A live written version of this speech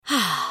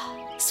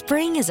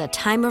Spring is a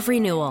time of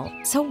renewal,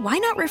 so why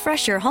not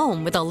refresh your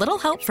home with a little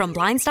help from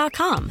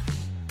Blinds.com?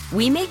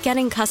 We make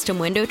getting custom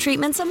window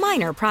treatments a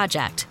minor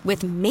project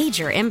with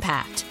major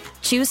impact.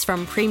 Choose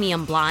from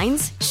premium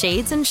blinds,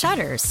 shades, and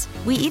shutters.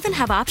 We even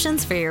have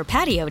options for your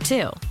patio,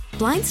 too.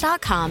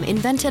 Blinds.com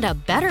invented a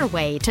better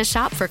way to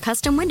shop for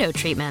custom window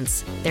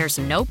treatments. There's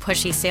no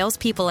pushy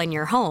salespeople in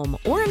your home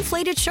or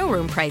inflated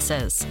showroom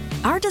prices.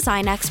 Our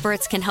design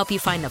experts can help you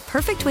find the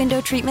perfect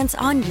window treatments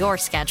on your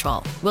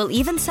schedule. We'll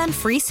even send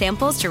free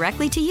samples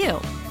directly to you.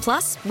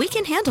 Plus, we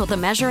can handle the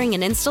measuring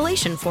and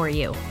installation for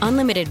you.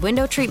 Unlimited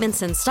window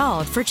treatments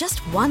installed for just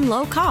one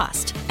low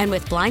cost. And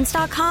with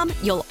Blinds.com,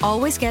 you'll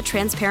always get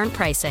transparent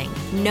pricing.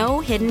 No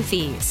hidden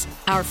fees.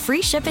 Our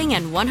free shipping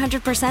and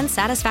 100%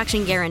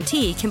 satisfaction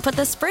guarantee can put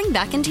the spring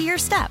back into your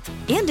step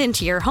and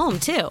into your home,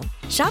 too.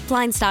 Shop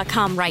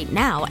Blinds.com right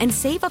now and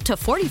save up to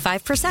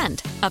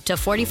 45%. Up to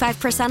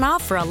 45%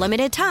 off for a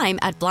limited time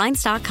at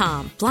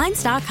Blinds.com.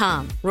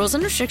 Blinds.com. Rules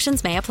and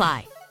restrictions may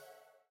apply.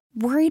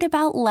 Worried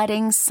about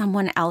letting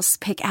someone else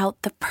pick out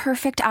the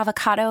perfect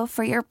avocado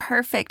for your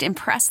perfect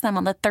impress them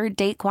on the third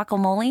date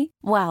guacamole?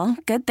 Well,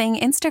 good thing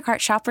Instacart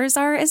shoppers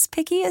are as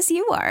picky as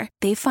you are.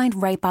 They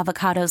find ripe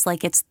avocados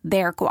like it's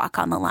their guac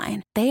on the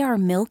line. They are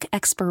milk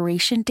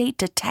expiration date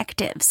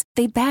detectives.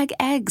 They bag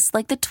eggs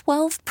like the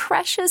 12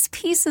 precious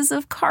pieces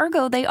of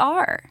cargo they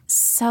are.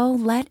 So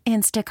let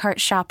Instacart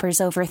shoppers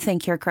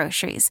overthink your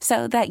groceries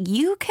so that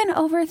you can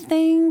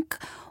overthink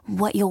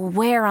what you'll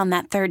wear on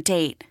that third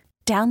date.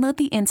 Download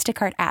the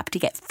Instacart app to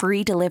get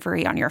free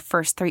delivery on your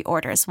first 3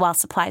 orders while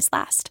supplies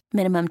last.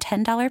 Minimum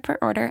 $10 per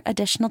order.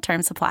 Additional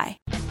terms apply.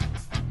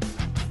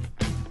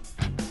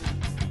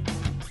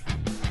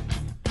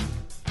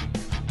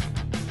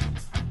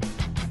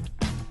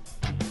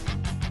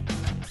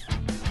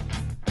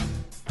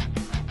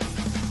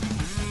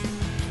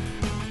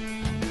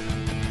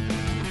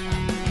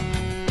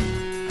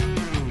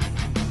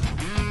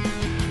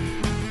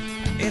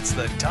 It's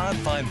the Todd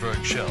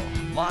Feinberg Show,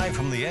 live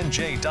from the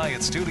NJ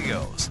Diet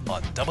Studios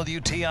on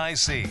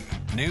WTIC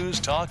News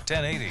Talk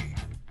 1080.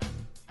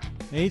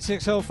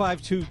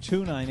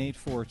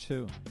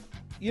 860-522-9842.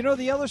 You know,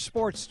 the other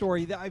sports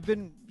story that I've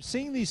been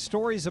seeing these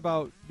stories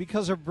about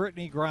because of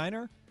Brittany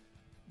Griner,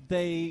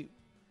 they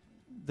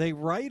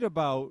write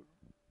about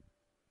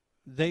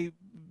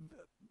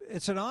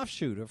it's an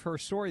offshoot of her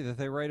story that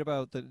they write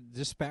about the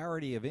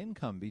disparity of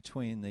income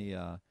between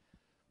the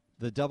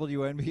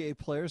WNBA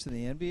players and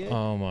the NBA.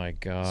 Oh my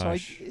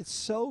gosh! So it's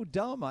so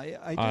dumb.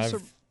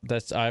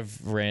 I've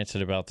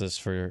ranted about this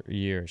for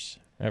years,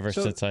 ever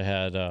since I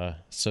had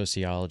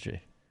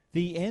sociology.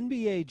 The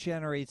NBA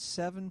generates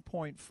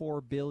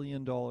 $7.4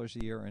 billion a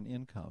year in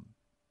income,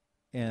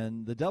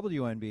 and the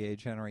WNBA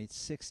generates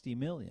 $60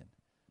 million.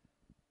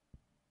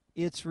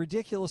 It's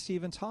ridiculous to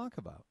even talk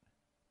about.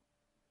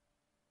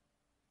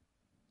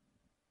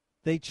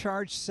 They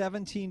charge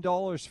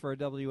 $17 for a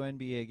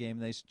WNBA game.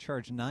 They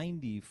charge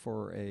 $90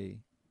 for a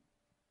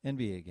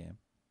NBA game.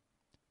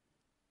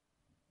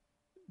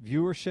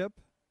 Viewership,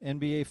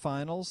 NBA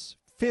Finals,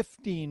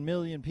 15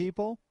 million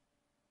people.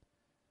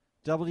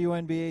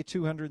 WNBA,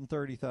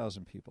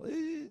 230,000 people.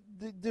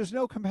 There's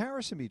no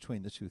comparison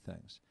between the two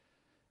things.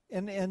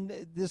 And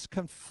this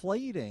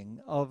conflating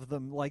of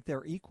them like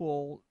they're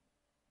equal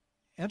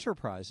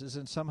enterprises,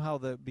 and somehow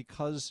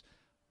because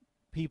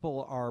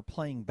people are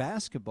playing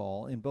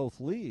basketball in both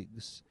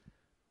leagues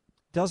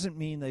doesn't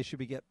mean they should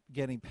be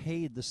getting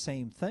paid the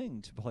same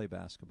thing to play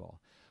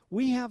basketball.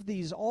 We have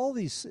all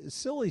these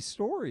silly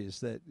stories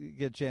that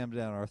get jammed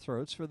down our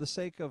throats for the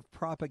sake of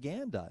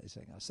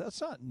propagandizing us. That's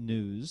not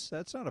news.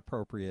 That's not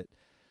appropriate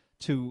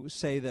to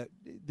say that.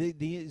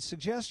 The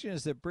suggestion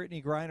is that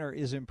Brittany Griner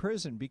is in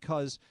prison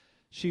because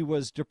she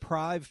was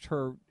deprived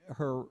her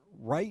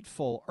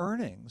rightful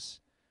earnings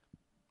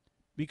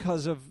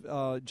because of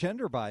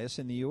gender bias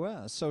in the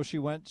U.S. So she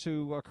went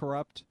to a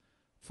corrupt,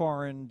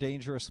 foreign,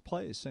 dangerous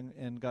place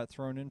and got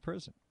thrown in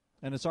prison.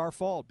 And it's our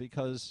fault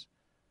because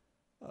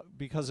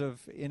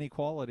of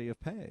inequality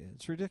of pay.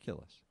 It's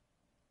ridiculous.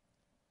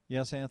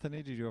 Yes,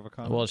 Anthony, did you have a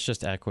comment? Well, it's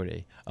just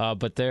equity.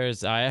 But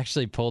I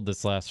actually pulled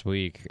this last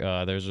week.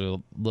 There's a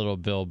little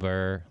Bill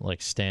Burr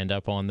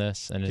stand-up on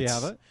this. And do you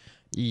have it?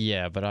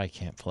 Yeah, but I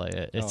can't play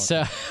it. It's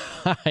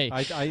okay.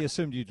 I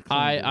assumed you'd.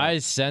 I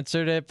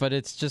censored it, but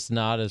it's just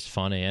not as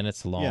funny, and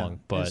it's long. Yeah,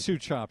 but it's too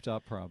chopped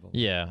up, probably.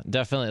 Yeah,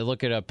 definitely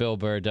look it up. Bill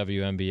Burr,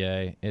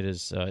 WNBA. It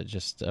is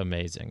just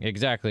amazing.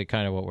 Exactly,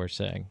 kind of what we're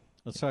saying.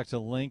 Let's talk to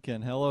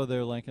Lincoln. Hello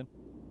there, Lincoln.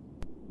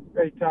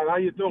 Hey, Todd, how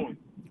you doing?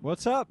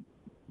 What's up?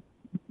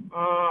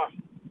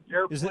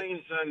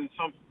 Airplanes and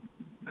some.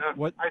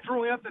 What? I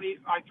threw Anthony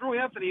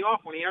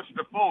off when he answered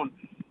the phone.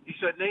 He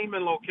said name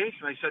and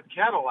location. I said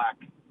Cadillac.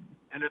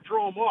 And it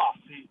threw him off.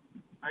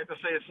 I have to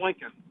say it's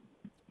Lincoln.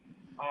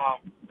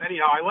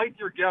 Anyhow, I liked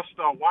your guest,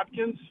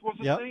 Watkins, was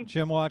his name?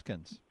 Jim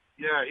Watkins.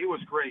 Yeah, he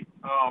was great.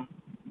 Man,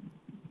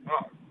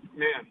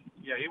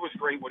 yeah, he was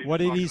great. What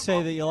did he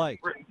say that you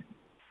liked?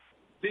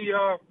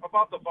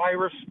 About the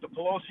virus, the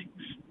Pelosi,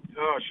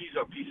 she's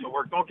a piece of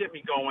work. Don't get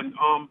me going.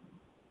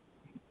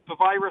 the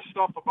virus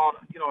stuff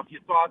about, if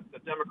you thought the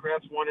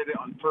Democrats wanted it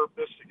on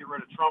purpose to get rid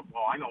of Trump,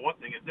 well, I know one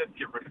thing, it did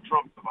get rid of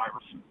Trump, the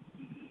virus.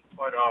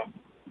 But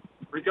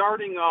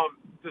regarding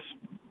this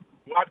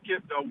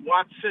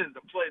Watson to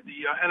play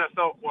the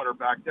NFL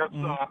quarterback, that's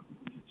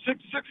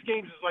six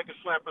games is like a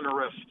slap in the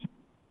wrist.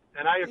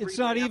 And I agree. It's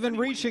not even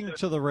reaching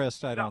to the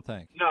wrist, I don't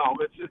think. No,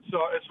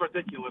 it's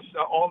ridiculous.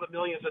 All the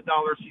millions of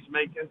dollars he's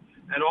making,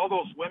 and all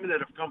those women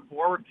that have come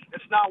forward.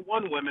 It's not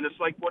one woman.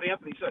 It's like what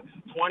Anthony said,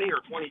 20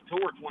 or 22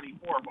 or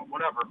 24, but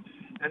whatever.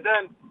 And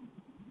then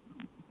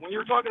when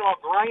you're talking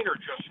about Griner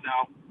just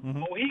now,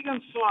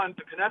 Mohegan Sun,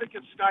 the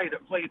Connecticut Sky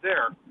that played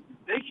there,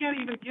 they can't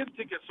even give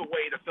tickets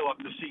away to fill up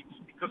the seats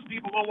because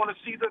people don't want to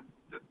see the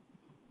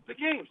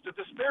games. The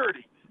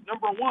disparity.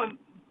 Number one,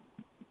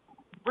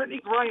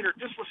 Brittany Griner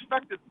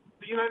disrespected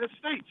the United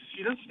States.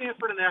 She didn't stand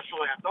for the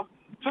national anthem,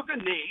 took a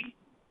knee,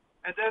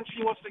 and then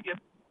she wants to get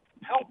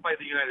helped by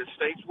the United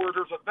States, where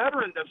there's a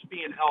veteran that's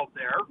being held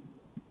there.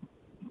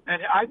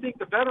 And I think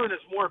the veteran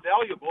is more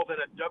valuable than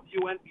a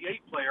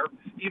WNBA player,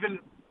 even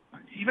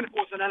if it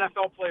was an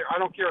NFL player. I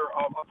don't care,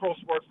 a pro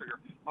sports figure.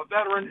 A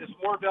veteran is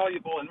more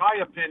valuable, in my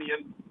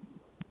opinion,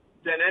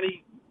 than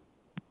any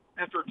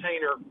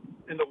entertainer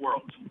in the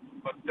world.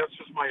 But that's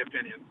just my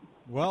opinion.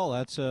 Well,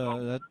 that's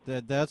a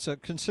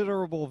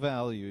considerable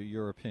value,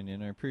 your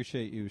opinion. I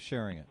appreciate you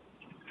sharing it.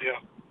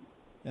 Yeah.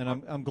 And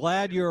I'm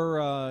glad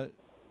you're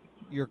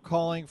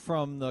calling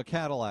from the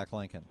Cadillac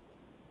Lincoln.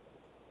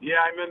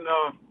 Yeah, I'm in.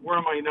 Where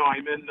am I now?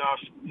 I'm in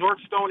North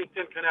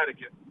Stonington,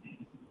 Connecticut.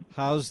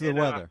 How's the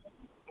weather?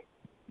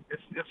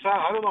 It's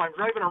I don't know. I'm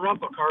driving a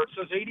rental car. It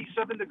says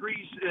 87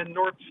 degrees in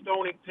North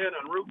Stonington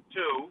on Route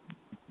 2,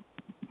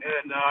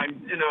 and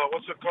I'm in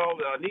what's it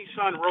called?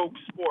 Nissan Rogue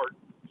Sport.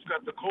 It's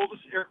got the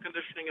coldest air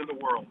conditioning in the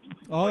world.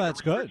 Oh,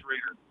 that's good.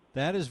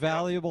 That is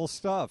valuable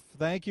stuff.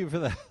 Thank you for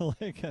that,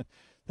 Lincoln.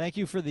 Thank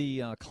you for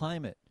the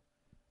climate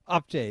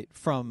update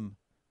from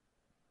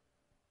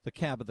the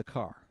cab of the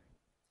car.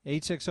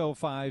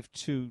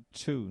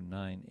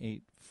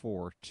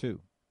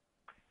 860-522-9842.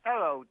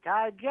 Hello,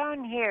 Todd.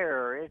 John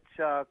here. It's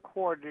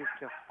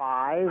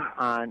 4:45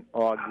 on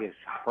August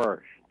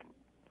 1st.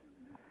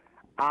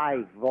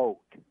 I vote.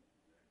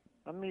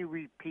 Let me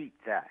repeat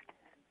that.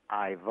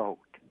 I vote.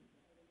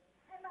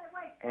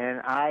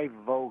 And I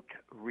vote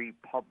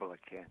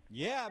Republican.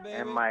 Yeah, baby.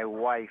 And my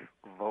wife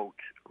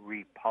votes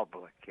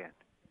Republican.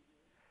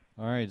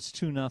 All right, it's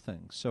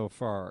 2-0 so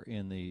far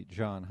in the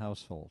John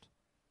household.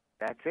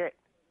 That's it.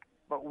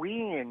 But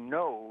we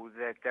know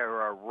that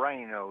there are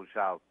rhinos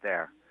out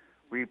there,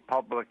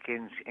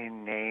 Republicans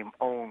in name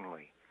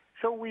only.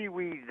 So we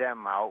weed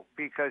them out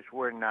because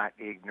we're not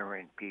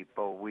ignorant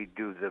people. We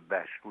do the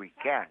best we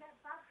can.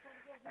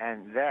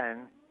 And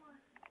then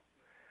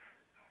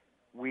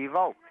we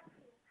vote.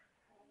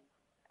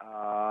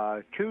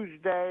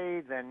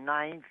 Tuesday the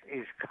 9th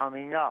is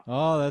coming up.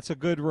 Oh, that's a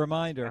good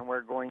reminder. And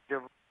we're going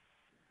to...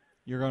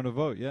 You're going to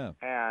vote, yeah.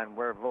 And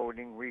we're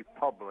voting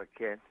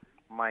Republican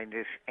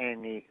minus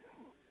any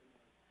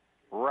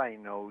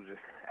rhinos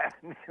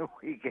that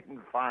we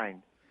can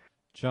find.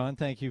 John,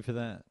 thank you for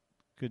that.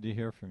 Good to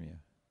hear from you.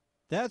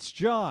 That's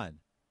John.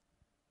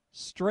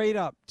 Straight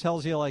up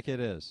tells you like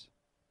it is.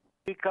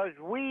 Because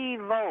we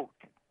vote.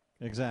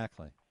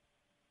 Exactly.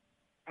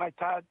 Hi,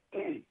 Todd.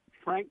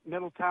 Frank,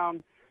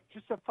 Middletown.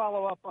 Just to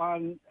follow up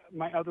on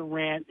my other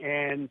rant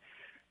and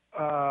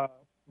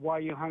why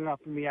you hung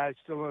up on me, I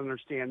still don't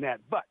understand that.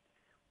 But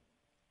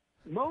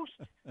most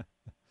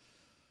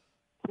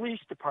police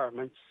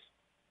departments,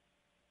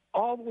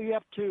 all the way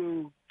up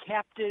to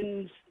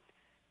captains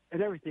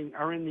and everything,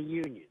 are in the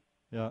union.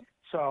 Yeah.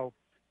 So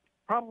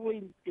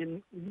probably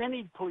in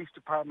many police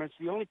departments,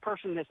 the only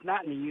person that's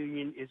not in the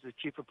union is the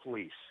chief of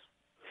police.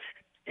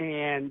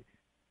 And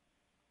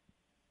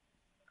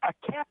a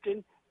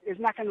captain is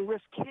not going to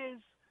risk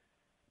his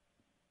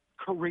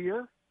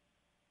career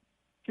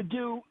to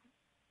do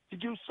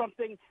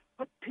something,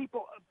 put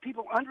people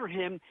under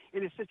him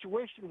in a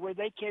situation where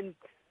they can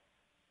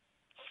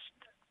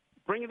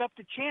bring it up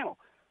to channel.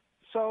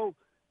 So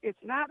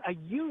it's not a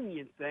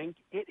union thing.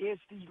 It is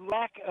the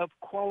lack of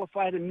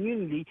qualified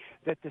immunity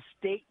that the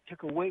state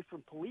took away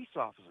from police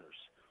officers.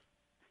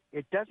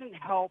 It doesn't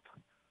help.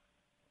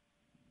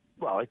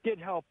 Well, it did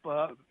help.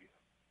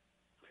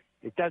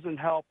 It doesn't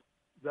help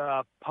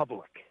the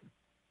public.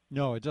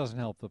 No, it doesn't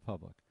help the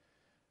public.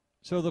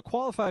 So the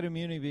qualified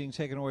immunity being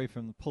taken away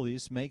from the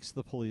police makes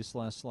the police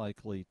less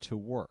likely to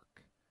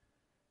work.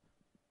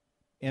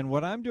 And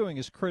what I'm doing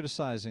is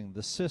criticizing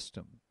the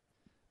system,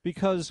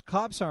 because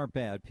cops aren't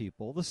bad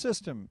people. The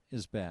system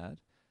is bad,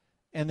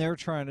 and they're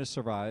trying to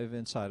survive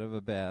inside of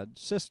a bad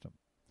system.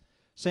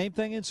 Same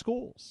thing in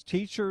schools.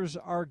 Teachers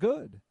are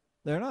good.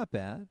 They're not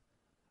bad,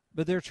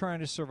 but they're trying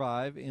to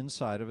survive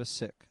inside of a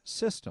sick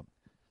system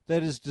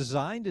that is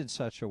designed in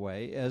such a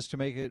way as to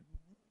make it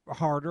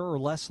harder or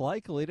less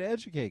likely to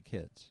educate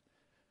kids.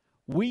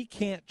 We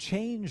can't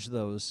change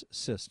those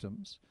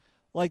systems.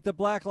 Like the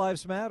Black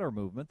Lives Matter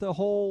movement, the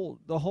whole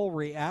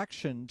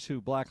reaction to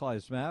Black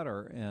Lives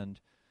Matter and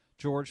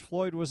George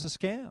Floyd was a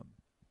scam.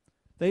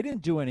 They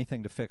didn't do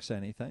anything to fix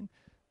anything.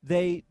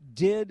 they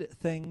did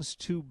things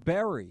to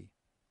bury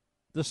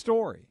the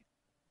story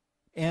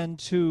and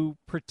to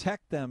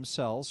protect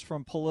themselves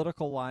from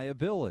political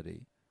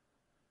liability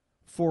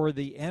for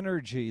the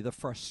energy, the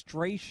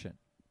frustration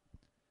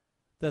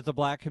that the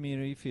black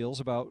community feels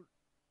about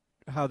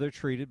how they're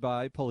treated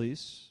by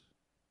police,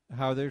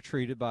 how they're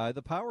treated by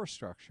the power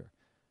structure.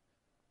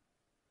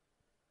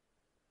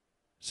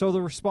 So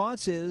the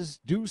response is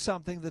do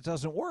something that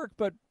doesn't work,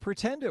 but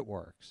pretend it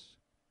works.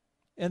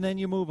 And then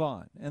you move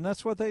on. And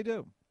that's what they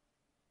do.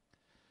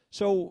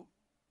 So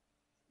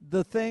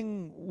the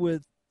thing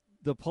with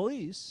the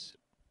police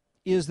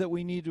is that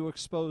we need to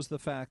expose the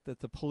fact that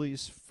the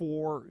police,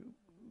 for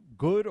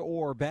good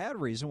or bad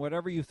reason,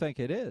 whatever you think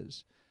it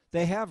is,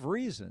 they have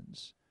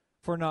reasons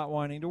for not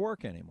wanting to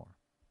work anymore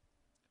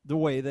the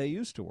way they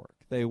used to work.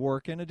 They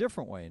work in a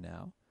different way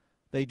now.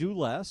 They do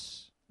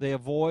less. They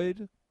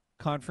avoid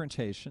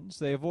confrontations.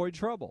 They avoid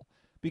trouble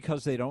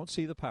because they don't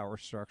see the power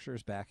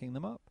structures backing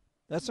them up.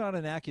 That's not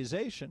an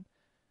accusation.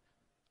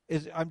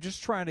 I'm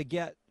just trying to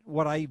get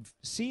what I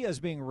see as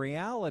being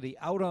reality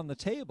out on the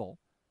table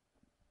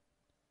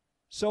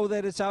so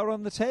that it's out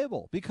on the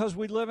table, because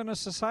we live in a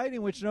society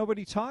in which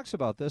nobody talks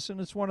about this,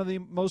 and it's one of the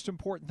most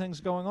important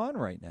things going on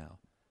right now.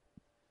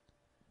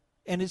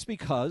 And it's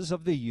because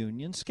of the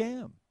union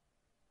scam.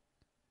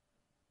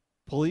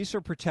 Police are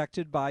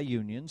protected by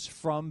unions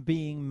from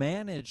being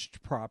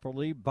managed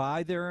properly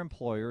by their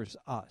employers,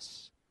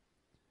 us.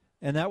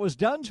 And that was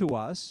done to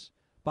us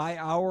by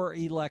our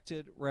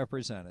elected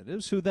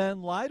representatives, who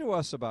then lie to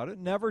us about it,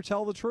 never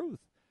tell the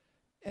truth,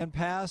 and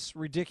pass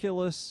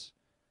ridiculous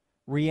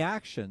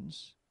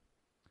reactions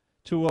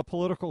to a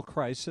political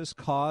crisis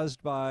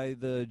caused by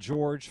the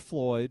George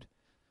Floyd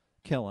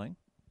killing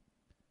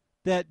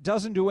that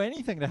doesn't do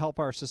anything to help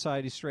our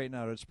society straighten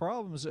out its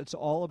problems. It's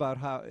all about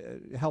how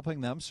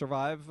helping them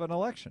survive an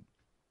election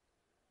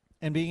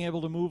and being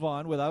able to move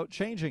on without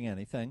changing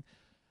anything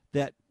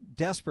that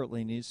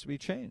desperately needs to be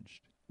changed.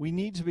 We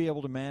need to be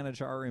able to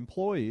manage our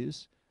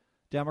employees.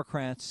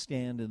 Democrats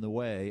stand in the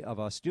way of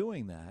us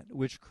doing that,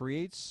 which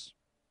creates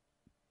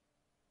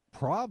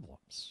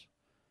problems.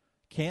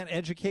 Can't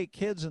educate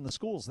kids in the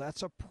schools.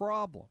 That's a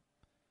problem.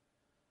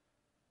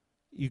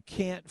 You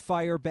can't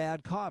fire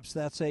bad cops.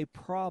 That's a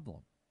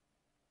problem.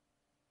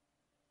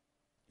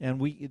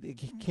 And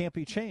it can't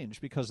be changed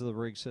because of the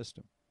rigged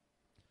system.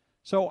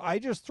 So I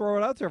just throw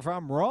it out there. If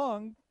I'm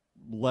wrong,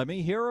 let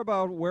me hear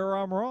about where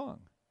I'm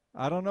wrong.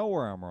 I don't know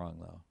where I'm wrong,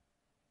 though.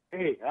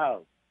 Hey,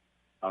 Al.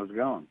 How's it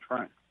going?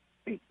 Frank.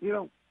 Hey,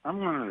 I'm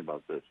wondering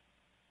about this.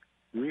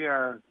 We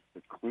are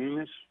the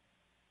cleanest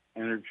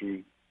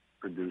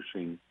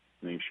energy-producing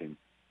nation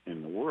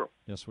in the world.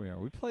 Yes, we are.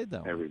 We played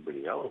that one.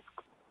 Everybody else.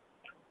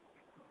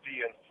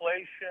 The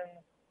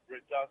Inflation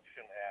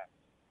Reduction Act.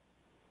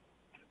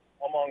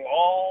 Among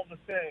all the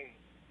things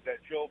that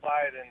Joe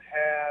Biden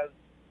has,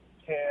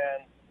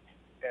 can,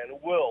 and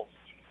will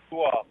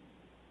screw up,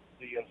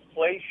 the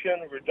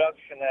Inflation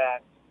Reduction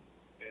Act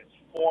is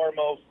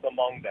foremost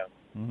among them.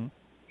 Mm-hmm.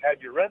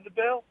 Have you read the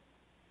bill?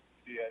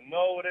 Do you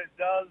know what it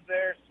does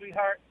there,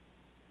 sweetheart?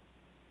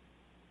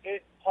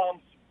 It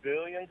pumps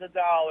billions of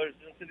dollars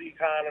into the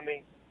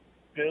economy,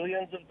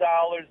 billions of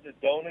dollars that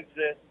don't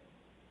exist,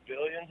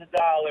 billions of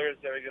dollars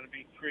that are going to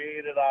be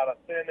created out of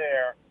thin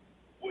air,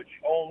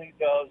 which only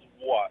does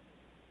what?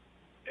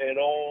 It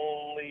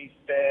only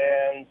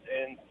fans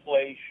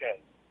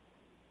inflation.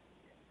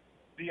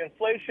 The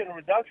Inflation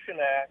Reduction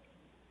Act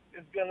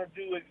is going to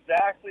do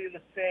exactly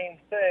the same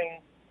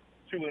thing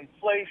to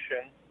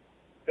inflation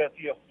that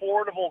the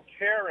Affordable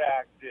Care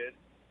Act did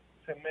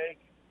to make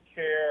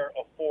care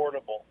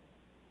affordable,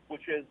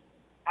 which is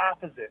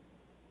opposite,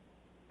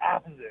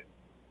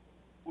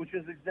 which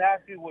is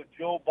exactly what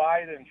Joe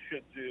Biden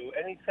should do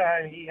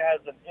anytime he has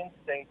an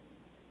instinct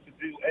to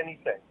do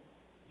anything.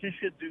 He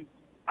should do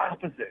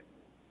opposite.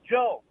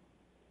 Joe,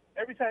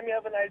 every time you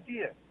have an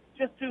idea,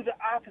 just do the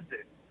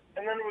opposite,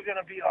 and then we're going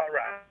to be all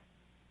right.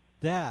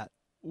 That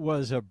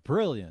was a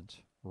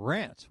brilliant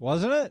rant,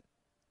 wasn't it?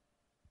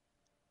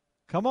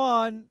 Come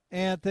on,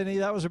 Anthony,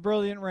 that was a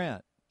brilliant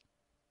rant.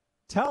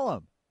 Tell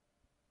him.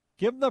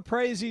 Give him the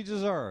praise he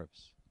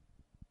deserves.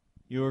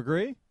 You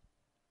agree?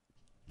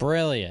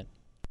 Brilliant.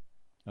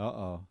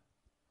 Uh-oh.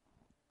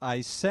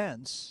 I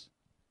sense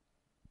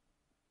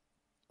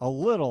a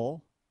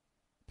little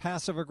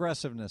passive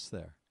aggressiveness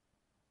there.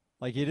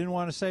 Like you didn't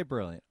want to say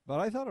brilliant, but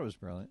I thought it was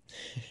brilliant.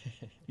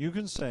 You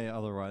can say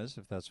otherwise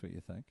if that's what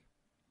you think.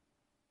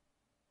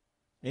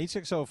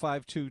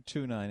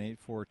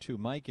 860-522-9842.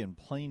 Mike in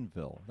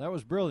Plainville. That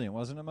was brilliant,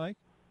 wasn't it, Mike?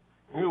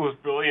 It was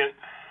brilliant.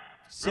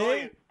 See?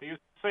 Brilliant. They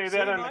used to say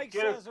that on Mike the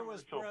Guinness says it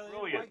was commercial.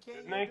 brilliant. Why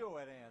can't you do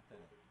it,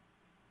 Anthony?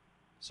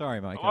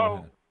 Sorry, Mike. Go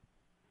ahead.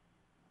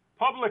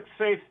 Public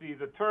safety,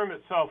 the term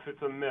itself,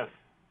 it's a myth.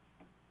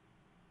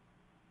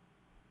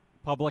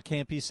 Public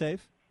can't be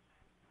safe?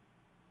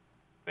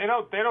 They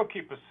don't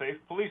keep us safe.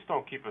 Police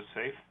don't keep us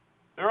safe.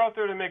 They're out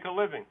there to make a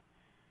living.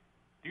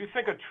 Do you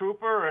think a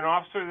trooper or an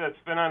officer that's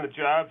been on the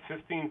job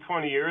 15,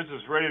 20 years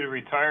is ready to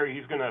retire?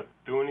 He's going to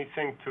do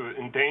anything to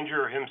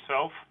endanger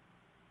himself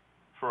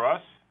for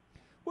us?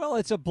 Well,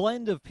 it's a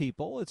blend of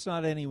people. It's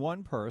not any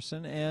one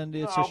person, and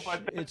it's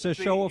No, a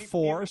show of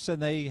force.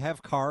 And they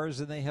have cars,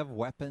 and they have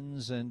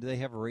weapons, and they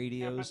have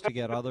radios to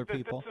get other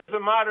people. This is the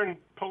modern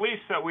police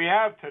that we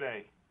have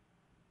today.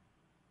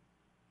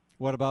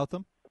 What about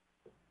them?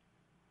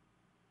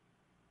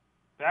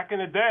 Back in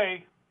the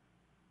day,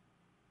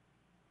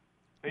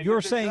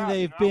 you're saying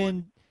they've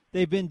been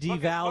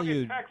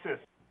devalued. Look at Texas.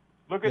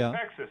 Look at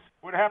Texas.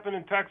 What happened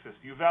in Texas?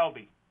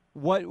 Uvalde.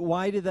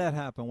 Why did that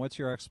happen? What's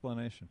your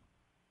explanation?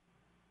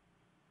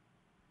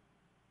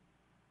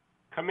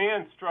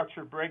 Command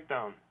structure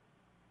breakdown.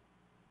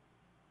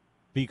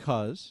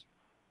 Because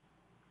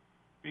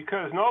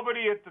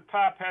nobody at the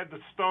top had the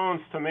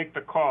stones to make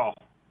the call.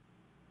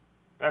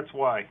 That's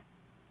why.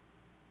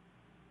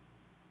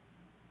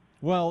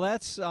 Well,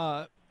 that's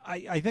I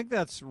think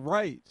that's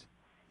right,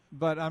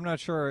 but I'm not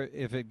sure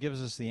if it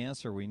gives us the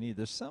answer we need.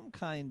 There's some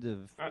kind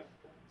of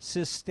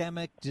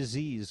systemic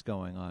disease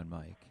going on,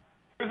 Mike.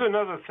 Here's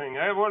another thing.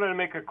 I wanted to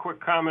make a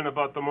quick comment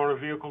about the motor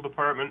vehicle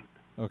department.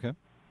 Okay.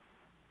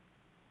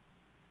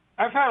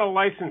 I've had a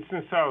license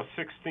since I was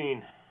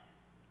 16.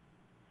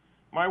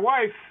 My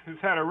wife has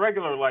had a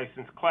regular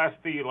license, Class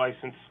D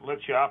license,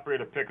 lets you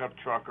operate a pickup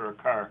truck or a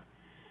car.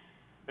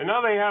 And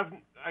now they have,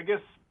 I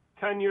guess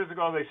 10 years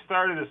ago, they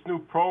started this new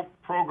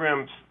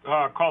program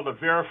called a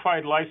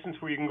verified license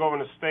where you can go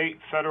into state,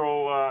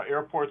 federal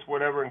airports,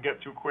 whatever, and get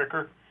through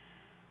quicker.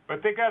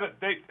 But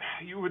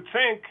you would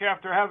think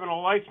after having a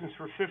license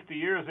for 50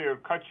 years, they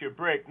would cut you a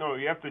break. No,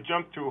 you have to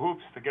jump through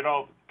hoops to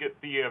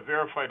get the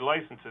verified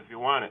license if you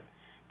want it.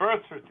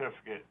 Birth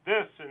certificate,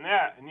 this and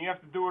that, and you have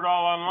to do it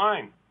all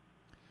online.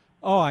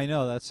 Oh, I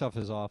know. That stuff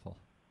is awful.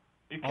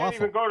 You can't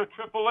even go to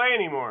AAA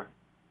anymore.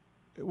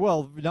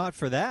 Well, not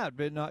for that,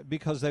 but not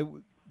because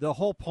the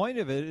whole point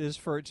of it is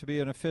for it to be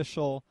an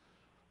official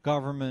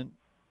government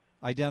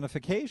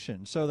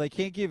identification. So they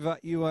can't give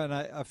you an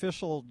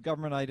official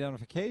government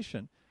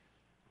identification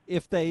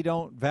if they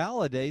don't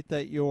validate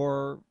that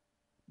you're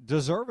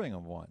deserving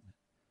of one.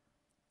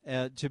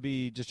 To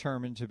be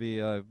determined to be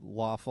a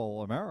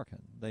lawful American.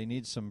 They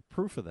need some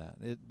proof of that.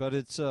 But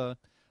it's a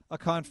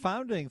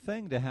confounding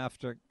thing to have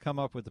to come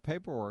up with the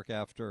paperwork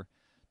after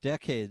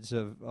decades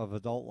of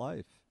adult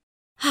life.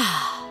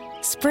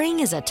 Spring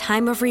is a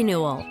time of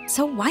renewal,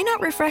 so why not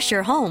refresh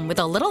your home with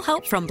a little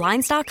help from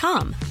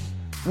Blinds.com?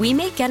 We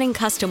make getting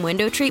custom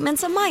window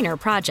treatments a minor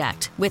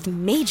project with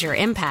major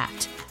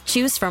impact.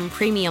 Choose from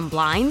premium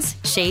blinds,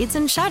 shades,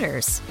 and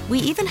shutters. We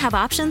even have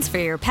options for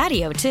your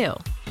patio, too.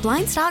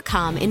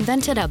 Blinds.com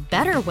invented a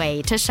better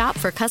way to shop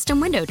for custom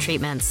window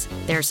treatments.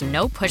 There's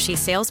no pushy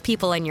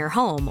salespeople in your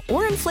home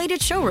or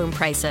inflated showroom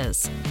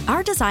prices.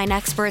 Our design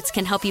experts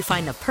can help you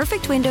find the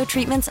perfect window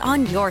treatments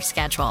on your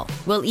schedule.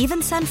 We'll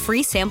even send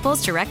free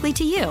samples directly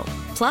to you.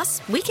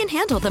 Plus, we can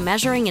handle the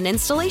measuring and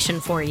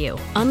installation for you.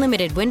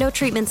 Unlimited window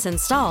treatments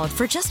installed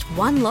for just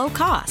one low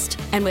cost.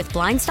 And with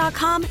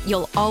Blinds.com,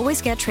 you'll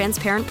always get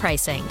transparent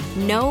pricing.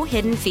 No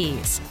hidden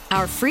fees.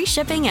 Our free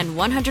shipping and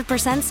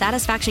 100%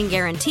 satisfaction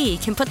guarantee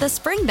can put the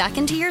spring back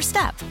into your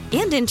step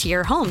and into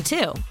your home,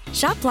 too.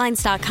 Shop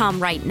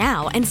Blinds.com right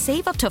now and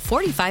save up to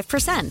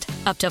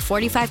 45%. Up to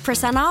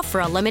 45% off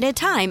for a limited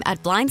time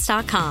at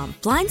Blinds.com.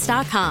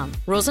 Blinds.com.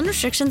 Rules and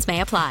restrictions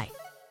may apply.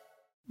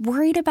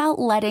 Worried about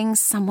letting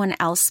someone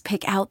else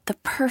pick out the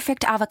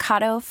perfect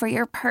avocado for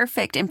your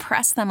perfect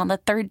impress them on the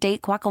third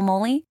date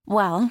guacamole?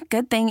 Well,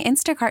 good thing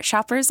Instacart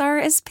shoppers are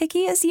as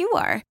picky as you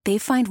are. They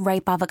find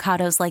ripe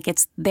avocados like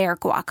it's their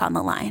guac on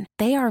the line.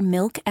 They are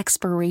milk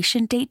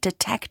expiration date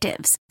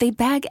detectives. They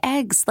bag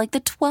eggs like the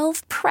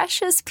 12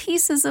 precious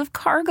pieces of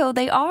cargo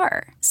they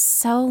are.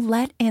 So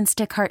let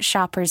Instacart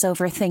shoppers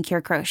overthink your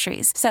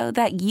groceries so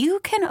that you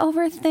can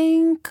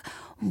overthink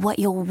what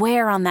you'll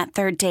wear on that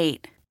third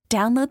date.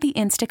 Download the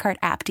Instacart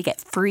app to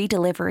get free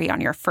delivery on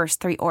your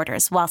first 3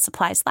 orders while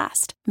supplies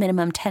last.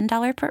 Minimum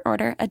 $10 per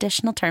order.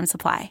 Additional terms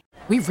apply.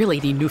 We really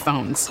need new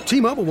phones.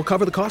 T-Mobile will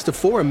cover the cost of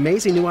 4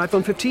 amazing new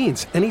iPhone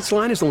 15s, and each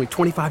line is only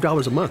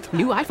 $25 a month.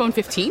 New iPhone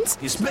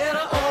 15s? It's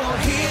better over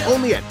here.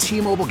 Only at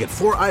T-Mobile, get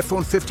 4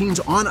 iPhone 15s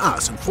on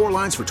us and 4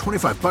 lines for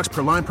 $25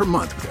 per line per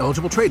month with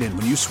eligible trade-in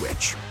when you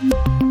switch.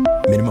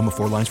 Minimum of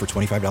 4 lines for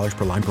 $25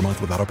 per line per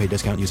month with autopay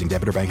discount using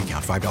debit or bank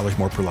account. $5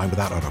 more per line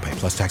without autopay,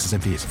 plus taxes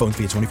and fees. Phone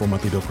fee at 24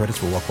 monthly bill credits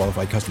for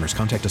well-qualified customers.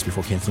 Contact us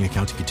before canceling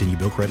account to continue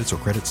bill credits or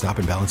credit stop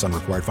and balance on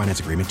required finance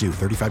agreement due.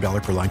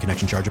 $35 per line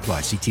connection charge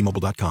applies. See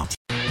T-Mobile.com.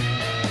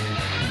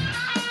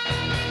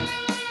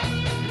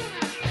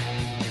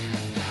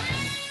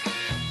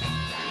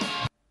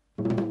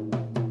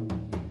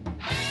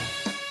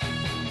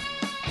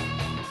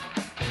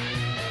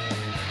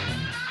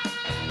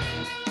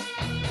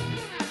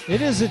 It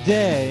is a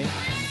day.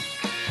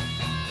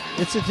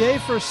 It's a day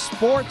for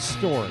sports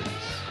stories.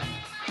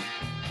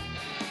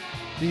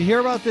 Did you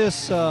hear about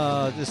this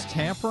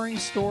tampering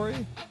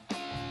story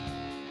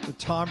with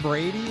Tom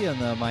Brady and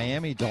the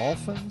Miami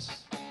Dolphins?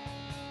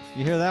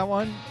 You hear that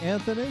one,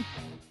 Anthony?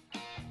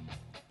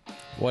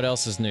 What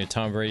else is new?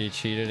 Tom Brady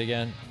cheated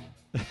again?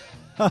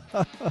 The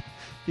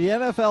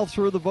NFL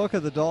threw the book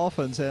of the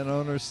Dolphins and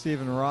owner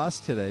Stephen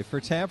Ross today for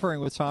tampering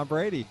with Tom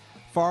Brady.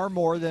 far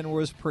more than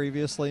was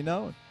previously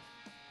known.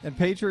 And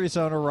Patriots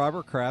owner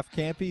Robert Kraft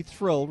can't be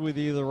thrilled with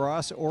either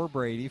Ross or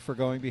Brady for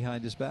going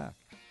behind his back.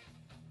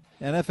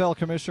 NFL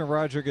Commissioner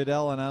Roger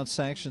Goodell announced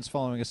sanctions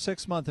following a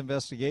 6-month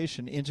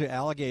investigation into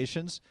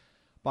allegations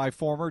by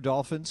former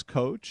Dolphins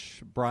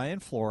coach Brian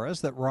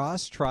Flores that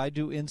Ross tried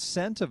to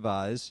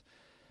incentivize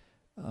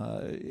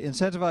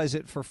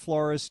it for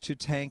Flores to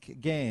tank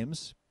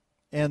games,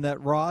 and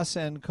that Ross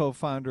and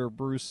co-founder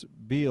Bruce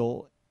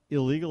Beal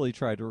illegally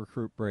tried to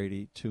recruit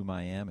Brady to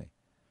Miami.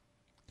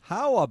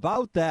 How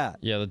about that?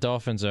 Yeah, the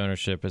Dolphins'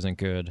 ownership isn't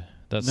good.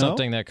 That's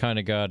something that kind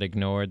of got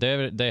ignored.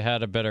 They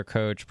had a better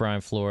coach,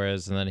 Brian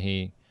Flores, and then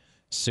he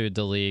sued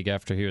the league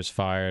after he was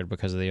fired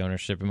because of the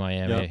ownership in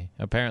Miami. Yep.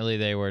 Apparently,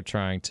 they were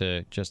trying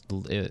to just,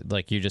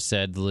 like you just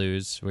said,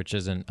 lose, which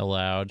isn't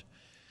allowed.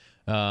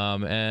 So I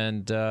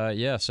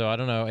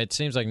don't know. It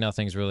seems like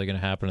nothing's really going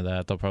to happen to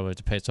that. They'll probably have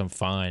to pay some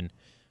fine,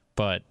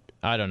 but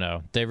I don't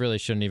know. They really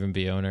shouldn't even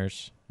be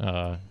owners.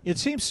 It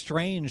seems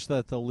strange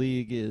that the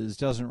league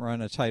doesn't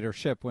run a tighter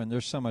ship when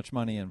there's so much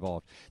money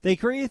involved. They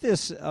create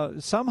this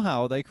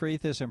somehow. They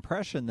create this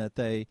impression that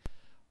they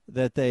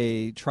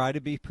try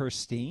to be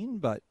pristine,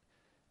 but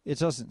it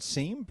doesn't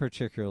seem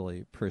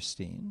particularly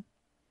pristine.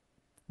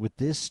 With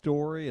this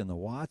story and the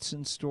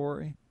Watson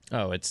story.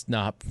 Oh, it's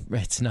not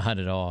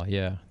at all.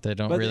 Yeah, they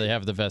don't really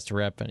have the best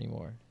rep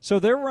anymore. So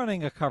they're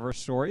running a cover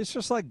story. It's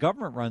just like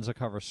government runs a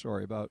cover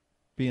story about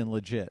being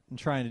legit and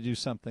trying to do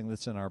something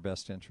that's in our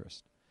best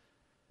interest.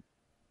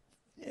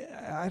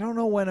 I don't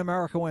know when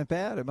America went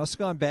bad. It must have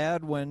gone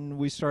bad when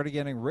we started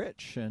getting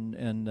rich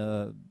and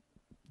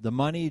the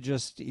money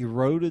just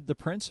eroded the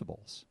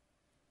principles.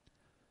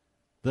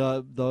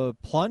 The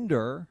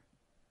plunder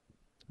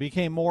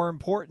became more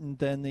important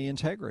than the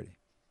integrity.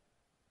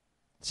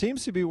 It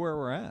seems to be where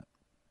we're at.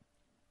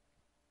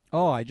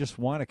 Oh, I just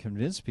want to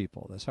convince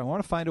people of this. I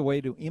want to find a way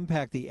to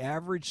impact the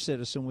average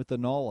citizen with the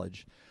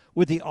knowledge,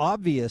 with the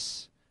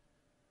obvious.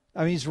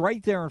 I mean, it's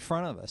right there in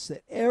front of us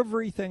that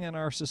everything in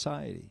our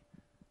society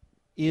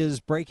is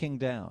breaking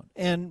down.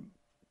 And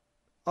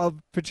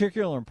of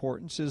particular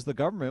importance is the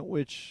government,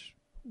 which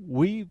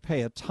we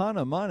pay a ton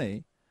of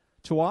money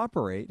to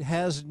operate,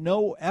 has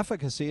no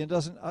efficacy and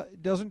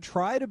doesn't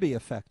try to be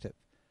effective.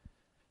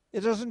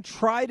 It doesn't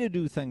try to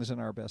do things in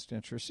our best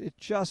interest. It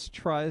just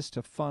tries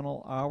to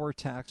funnel our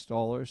tax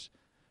dollars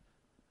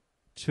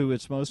to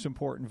its most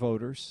important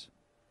voters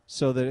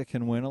so that it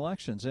can win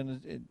elections.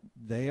 And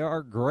they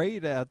are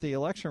great at the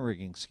election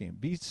rigging scheme.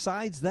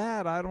 Besides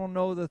that, I don't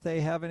know that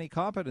they have any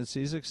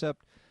competencies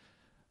except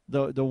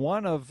the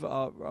one of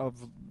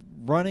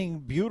running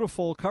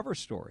beautiful cover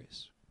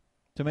stories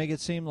to make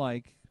it seem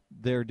like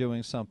they're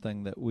doing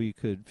something that we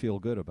could feel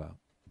good about.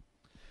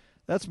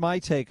 That's my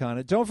take on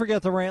it. Don't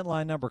forget the rant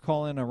line number.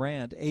 Call in a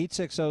rant,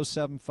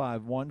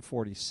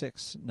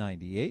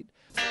 860-751-4698.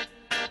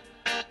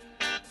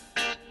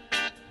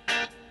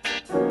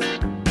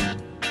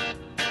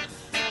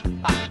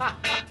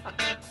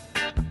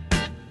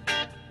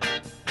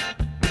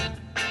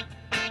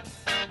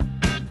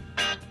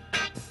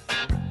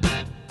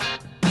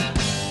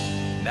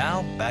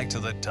 Now, back to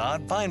the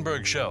Todd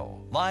Feinberg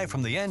Show, live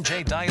from the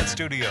NJ Diet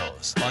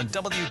Studios on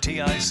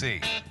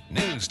WTIC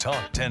News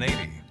Talk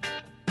 1080.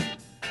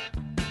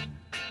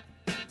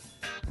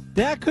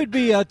 That could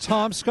be a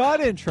Tom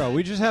Scott intro.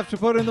 We just have to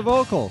put in the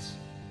vocals.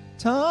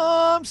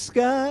 Tom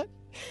Scott.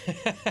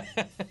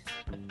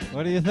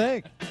 What do you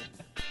think?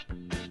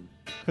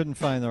 Couldn't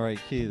find the right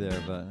key there,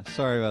 but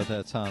sorry about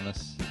that,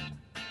 Thomas.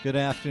 Good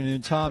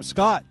afternoon, Tom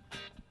Scott.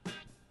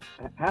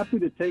 Happy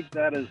to take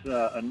that as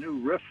a new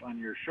riff on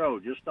your show.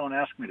 Just don't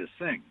ask me to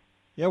sing.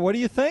 Yeah, what do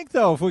you think,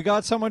 though, if we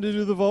got someone to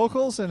do the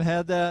vocals and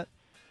had that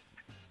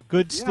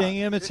good Sting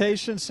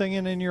imitation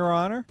singing in your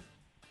honor?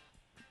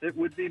 It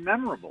would be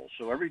memorable.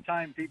 So every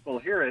time people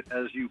hear it,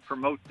 as you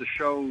promote the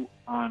show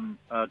on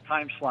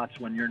time slots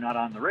when you're not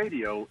on the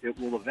radio, it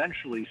will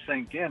eventually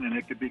sink in and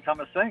it could become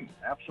a thing.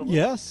 Absolutely.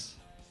 Yes.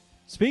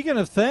 Speaking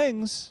of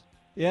things,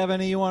 you have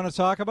any you want to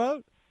talk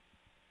about?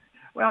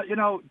 Well,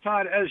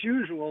 Todd, as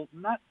usual,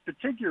 not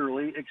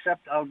particularly,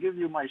 except I'll give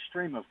you my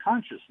stream of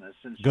consciousness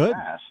since you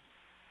asked.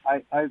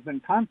 I've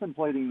been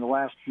contemplating the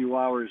last few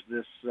hours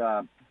this,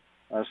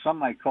 some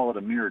might call it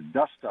a mere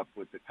dust-up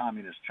with the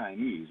communist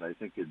Chinese. I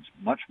think it's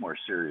much more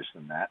serious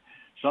than that.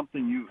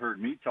 Something you've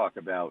heard me talk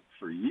about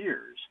for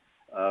years,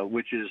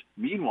 which is,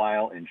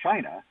 meanwhile, in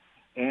China,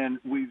 and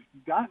we've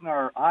gotten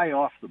our eye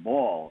off the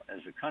ball as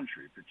a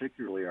country,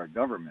 particularly our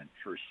government,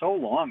 for so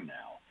long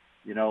now.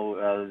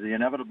 The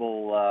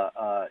inevitable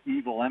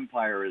evil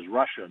empire is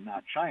Russia,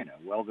 not China.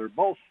 Well, they're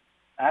both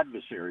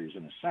adversaries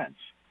in a sense.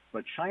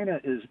 But China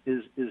is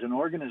an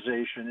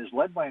organization, is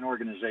led by an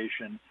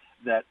organization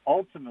that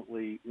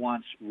ultimately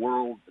wants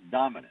world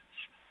dominance,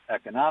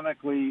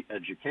 economically,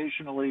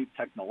 educationally,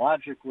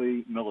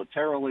 technologically,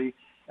 militarily.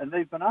 And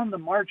they've been on the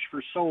march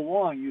for so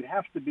long, you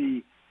have to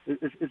be,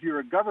 if you're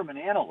a government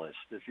analyst,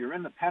 if you're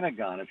in the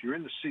Pentagon, if you're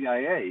in the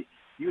CIA,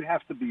 you'd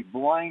have to be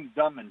blind,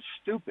 dumb, and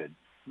stupid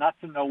not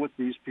to know what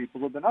these people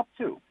have been up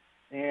to.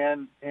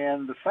 And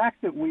the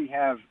fact that we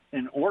have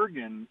an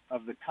organ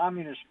of the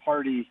Communist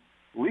Party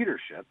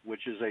leadership,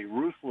 which is a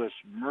ruthless,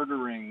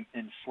 murdering,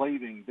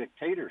 enslaving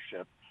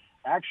dictatorship,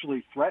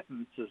 actually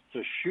threatened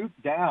to shoot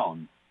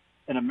down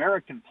an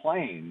American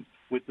plane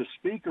with the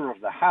Speaker of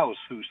the House,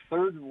 who's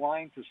third in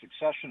line to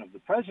succession of the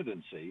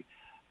presidency,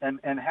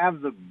 and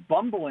have the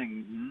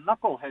bumbling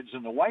knuckleheads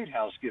in the White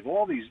House give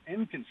all these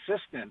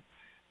inconsistent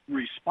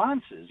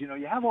responses. You know,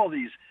 you have all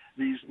these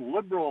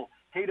liberal,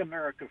 hate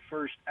America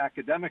first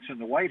academics in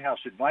the White House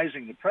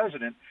advising the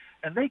president,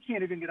 and they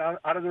can't even get out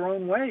of their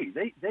own way.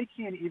 They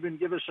can't even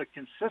give us a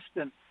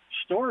consistent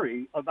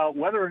story about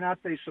whether or not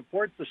they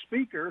support the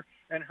speaker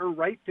and her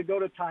right to go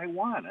to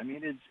Taiwan. I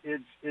mean,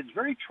 it's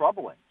very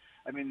troubling.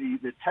 I mean,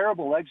 the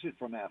terrible exit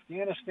from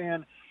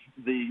Afghanistan,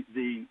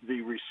 the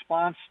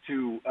response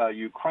to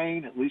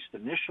Ukraine, at least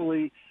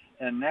initially,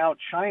 and now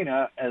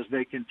China as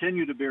they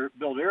continue to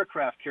build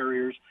aircraft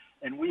carriers,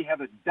 and we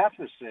have a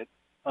deficit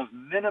of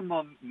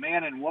minimum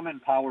man and woman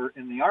power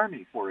in the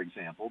Army, for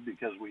example,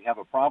 because we have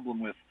a problem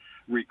with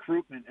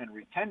recruitment and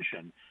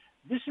retention.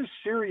 This is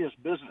serious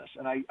business.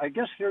 And I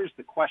guess here's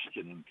the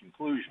question in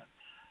conclusion.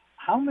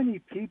 How many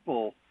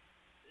people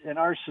in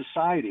our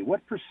society,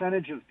 what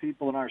percentage of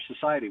people in our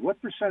society,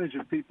 what percentage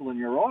of people in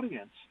your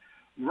audience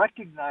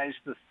recognize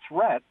the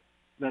threat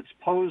that's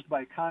posed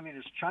by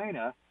Communist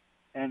China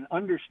and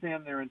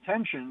understand their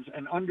intentions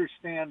and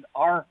understand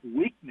our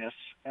weakness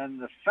and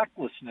the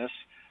fecklessness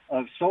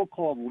of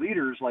so-called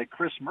leaders like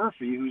Chris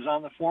Murphy, who's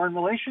on the Foreign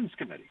Relations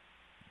Committee?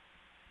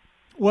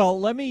 Well,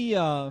 let me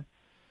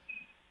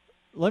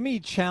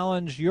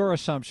challenge your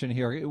assumption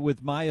here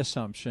with my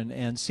assumption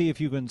and see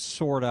if you can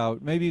sort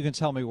out. Maybe you can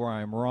tell me where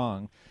I'm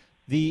wrong.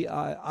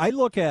 I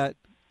look at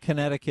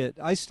Connecticut.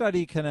 I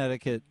study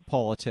Connecticut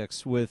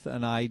politics with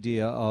an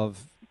idea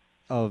of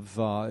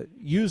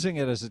using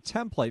it as a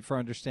template for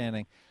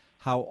understanding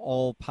how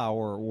all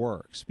power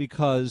works,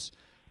 because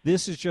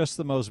this is just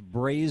the most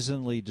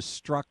brazenly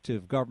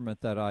destructive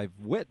government that I've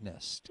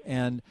witnessed.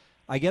 And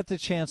I get the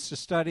chance to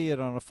study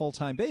it on a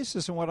full-time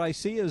basis, and what I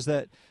see is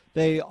that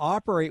they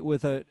operate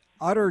with an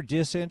utter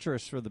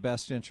disinterest for the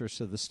best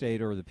interests of the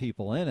state or the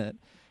people in it,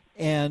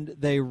 and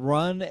they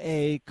run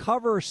a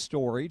cover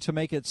story to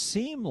make it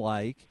seem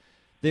like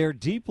they're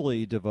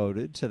deeply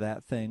devoted to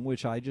that thing,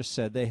 which I just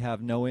said they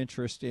have no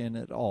interest in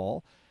at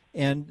all,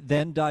 and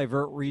then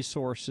divert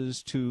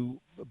resources to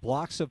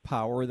blocks of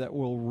power that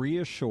will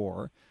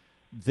reassure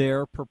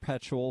their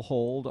perpetual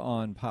hold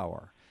on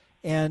power.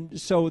 And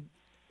so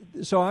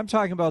I'm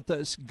talking about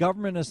this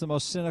government as the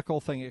most cynical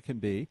thing it can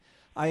be.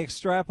 I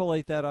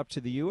extrapolate that up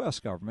to the U.S.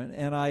 government,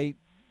 and I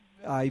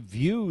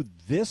view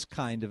this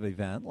kind of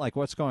event, like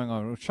what's going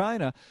on with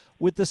China,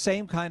 with the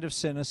same kind of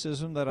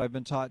cynicism that I've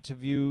been taught to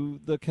view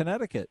the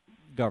Connecticut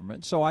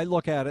government. So I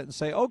look at it and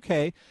say,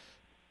 okay,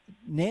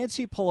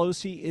 Nancy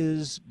Pelosi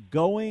is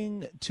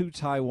going to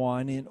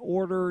Taiwan in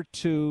order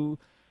to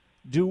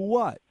do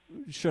what?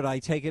 Should I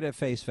take it at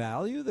face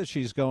value that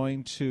she's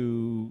going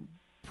to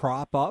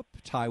prop up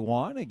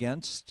Taiwan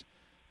against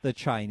the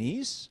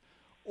Chinese?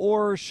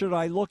 Or should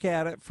I look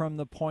at it from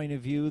the point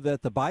of view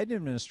that the Biden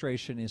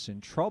administration is in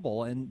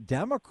trouble and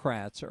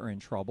Democrats are in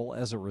trouble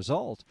as a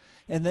result,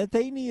 and that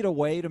they need a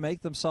way to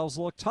make themselves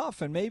look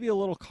tough, and maybe a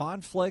little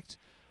conflict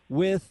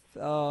with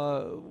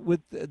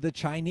the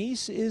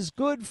Chinese is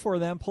good for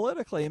them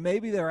politically, and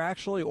maybe they're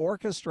actually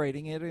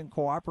orchestrating it in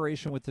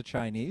cooperation with the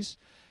Chinese.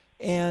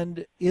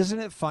 And isn't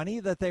it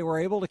funny that they were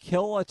able to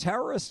kill a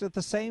terrorist at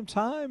the same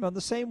time on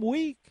the same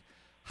week?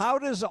 How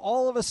does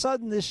all of a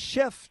sudden this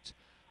shift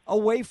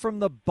away from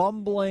the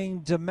bumbling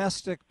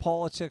domestic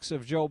politics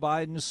of Joe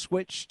Biden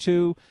switch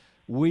to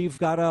we've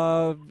got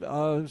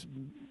a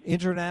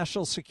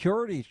international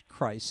security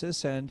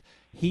crisis, and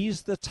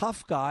he's the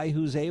tough guy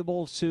who's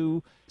able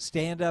to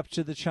stand up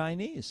to the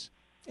Chinese?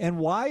 And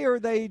why are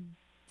they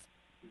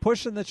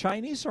pushing the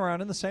Chinese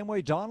around in the same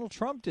way Donald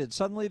Trump did?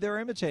 Suddenly they're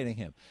imitating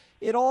him.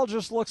 It all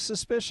just looks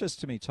suspicious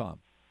to me, Tom.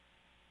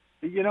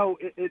 You know,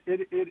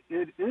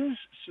 it is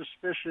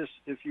suspicious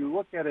if you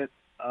look at it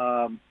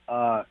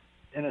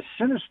in a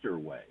sinister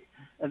way.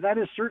 And that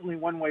is certainly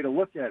one way to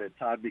look at it,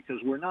 Todd, because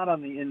we're not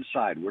on the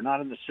inside. We're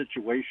not in the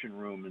Situation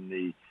Room in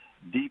the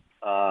deep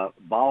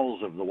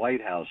bowels of the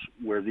White House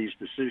where these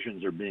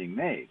decisions are being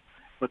made.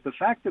 But the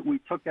fact that we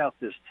took out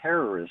this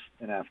terrorist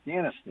in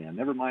Afghanistan,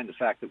 never mind the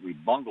fact that we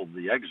bungled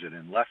the exit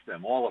and left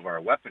them all of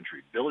our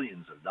weaponry,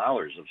 billions of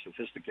dollars of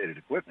sophisticated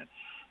equipment,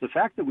 the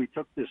fact that we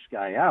took this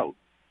guy out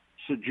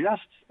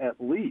suggests, at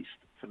least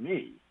to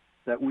me,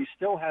 that we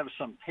still have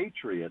some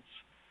patriots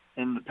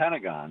in the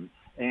Pentagon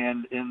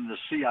and in the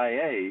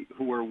CIA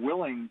who are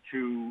willing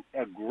to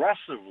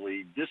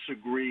aggressively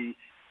disagree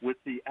with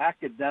the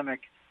academic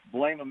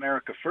Blame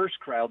America First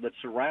crowd that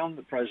surround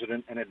the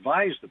president and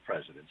advise the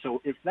president. So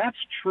if that's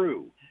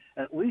true,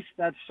 at least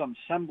that's some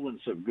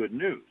semblance of good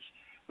news.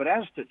 But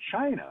as to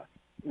China,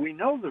 we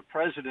know the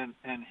president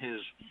and his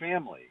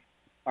family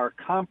are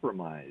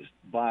compromised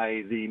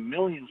by the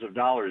millions of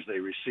dollars they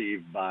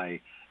received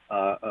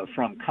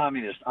from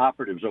communist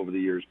operatives over the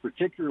years,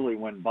 particularly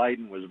when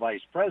Biden was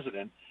vice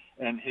president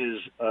and his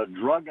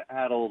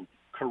drug-addled,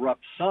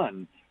 corrupt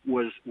son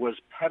was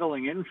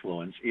peddling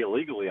influence,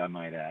 illegally I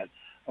might add,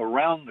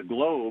 around the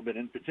globe, and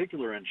in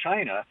particular in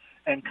China,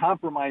 and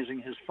compromising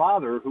his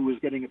father, who was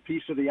getting a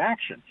piece of the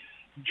action.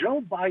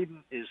 Joe Biden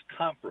is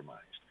compromised.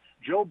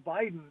 Joe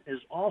Biden is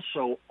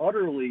also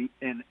utterly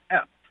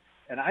inept,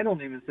 and I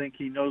don't even think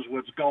he knows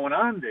what's going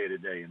on day to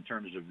day in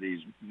terms of these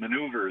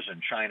maneuvers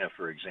in China,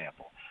 for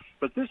example.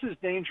 But this is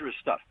dangerous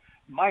stuff.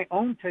 My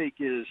own take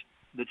is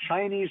the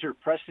Chinese are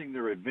pressing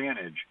their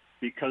advantage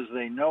because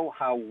they know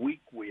how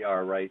weak we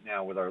are right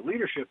now with our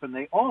leadership, and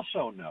they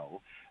also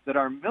know that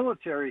our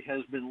military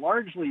has been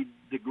largely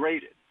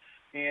degraded.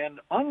 And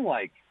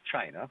unlike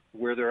China,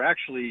 where they're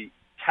actually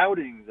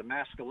touting the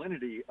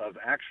masculinity of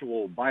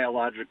actual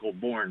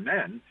biological-born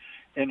men,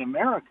 in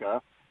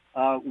America,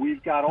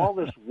 we've got all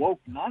this woke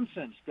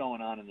nonsense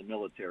going on in the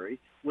military,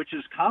 which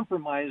is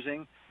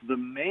compromising the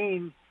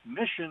main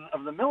mission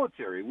of the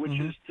military, which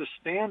is to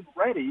stand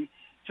ready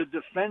to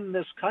defend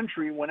this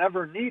country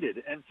whenever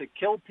needed and to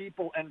kill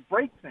people and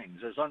break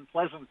things, as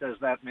unpleasant as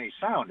that may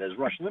sound, as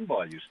Rush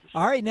Limbaugh used to say.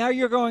 All right, now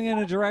you're going in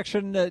a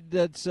direction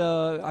that's,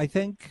 I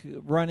think,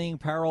 running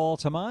parallel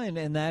to mine,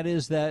 and that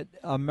is that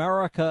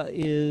America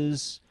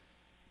is,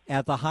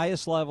 at the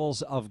highest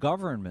levels of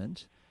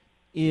government,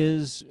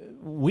 is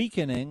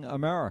weakening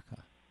America.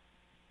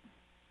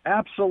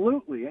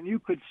 Absolutely, and you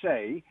could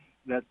say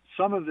that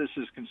some of this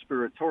is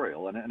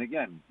conspiratorial. And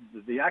again,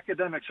 the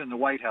academics in the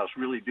White House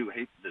really do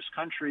hate this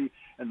country,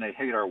 and they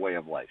hate our way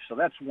of life. So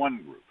that's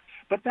one group.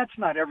 But that's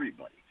not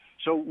everybody.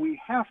 So we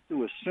have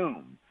to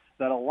assume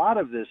that a lot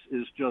of this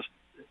is just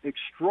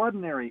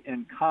extraordinary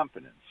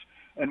incompetence.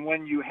 And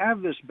when you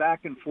have this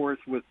back and forth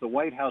with the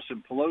White House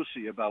and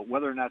Pelosi about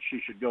whether or not she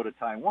should go to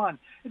Taiwan,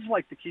 it's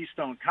like the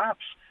Keystone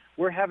Cops.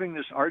 We're having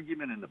this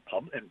argument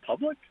in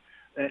public,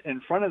 in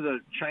front of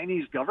the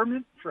Chinese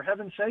government, for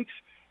heaven's sakes.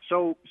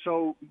 So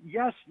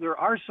yes, there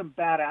are some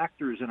bad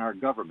actors in our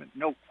government,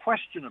 no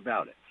question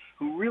about it,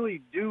 who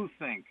really do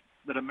think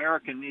that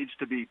America needs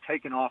to be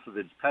taken off of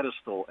its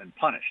pedestal and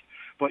punished.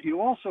 But you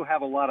also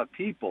have a lot of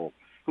people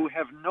who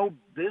have no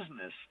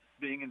business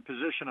being in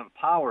position of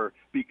power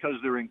because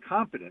they're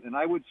incompetent. And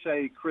I would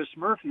say Chris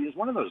Murphy is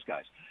one of those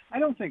guys. I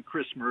don't think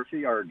Chris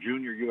Murphy, our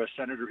junior U.S.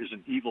 Senator, is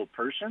an evil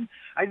person.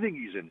 I think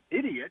he's an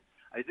idiot.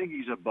 I think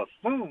he's a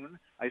buffoon.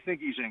 I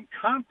think he's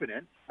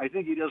incompetent. I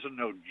think he doesn't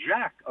know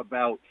jack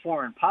about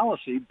foreign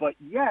policy, but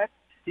yet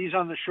he's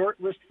on the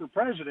short list for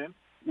president,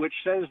 which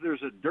says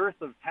there's a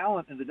dearth of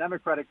talent in the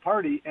Democratic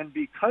Party. And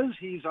because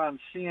he's on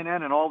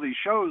CNN and all these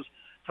shows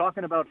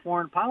talking about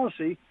foreign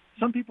policy,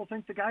 some people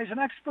think the guy's an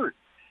expert.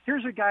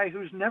 Here's a guy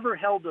who's never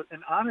held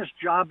an honest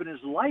job in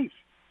his life.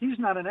 He's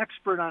not an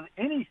expert on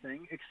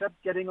anything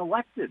except getting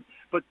elected.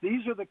 But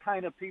these are the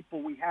kind of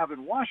people we have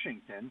in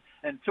Washington,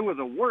 and two of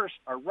the worst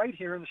are right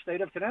here in the state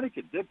of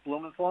Connecticut, Dick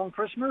Blumenthal and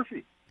Chris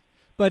Murphy.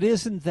 But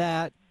isn't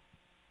that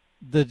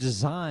the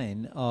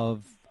design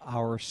of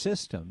our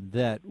system,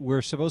 that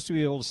we're supposed to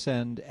be able to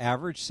send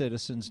average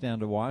citizens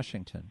down to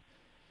Washington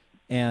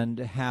and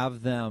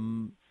have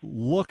them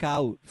look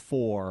out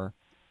for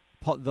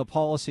the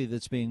policy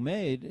that's being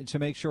made to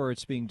make sure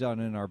it's being done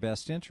in our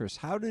best interest?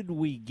 How did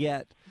we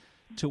get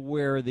to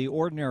where the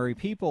ordinary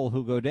people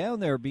who go down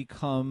there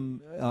become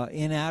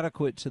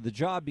inadequate to the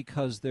job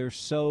because they're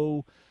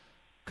so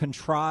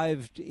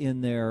contrived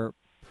in their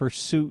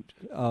pursuit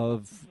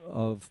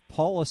of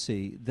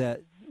policy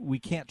that we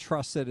can't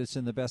trust that it's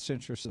in the best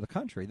interest of the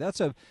country? That's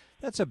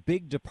a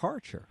big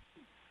departure.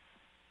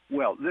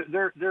 Well,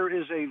 there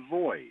is a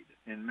void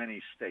in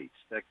many states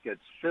that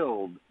gets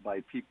filled by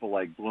people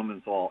like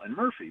Blumenthal and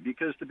Murphy,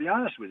 because to be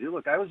honest with you,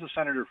 look, I was a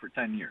senator for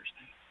 10 years.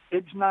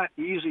 It's not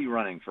easy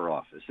running for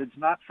office. It's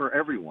not for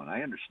everyone.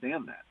 I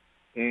understand that.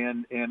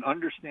 And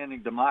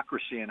understanding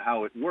democracy and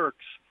how it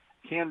works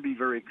can be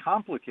very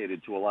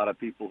complicated to a lot of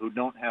people who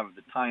don't have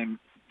the time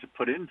to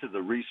put into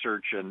the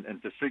research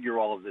and to figure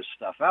all of this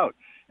stuff out.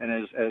 And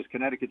as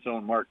Connecticut's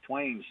own Mark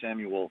Twain,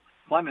 Samuel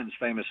Clemens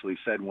famously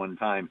said one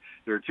time,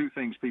 there are two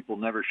things people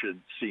never should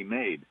see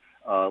made,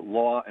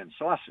 law and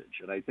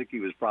sausage. And I think he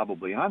was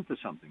probably onto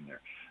something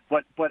there.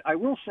 But I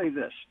will say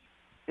this.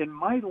 In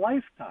my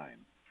lifetime,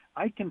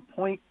 I can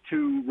point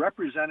to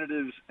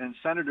representatives and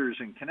senators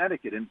in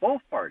Connecticut in both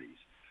parties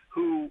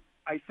who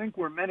I think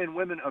were men and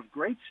women of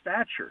great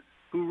stature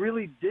who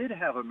really did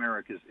have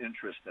America's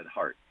interest at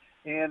heart.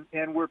 And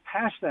we're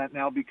past that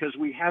now because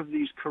we have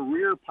these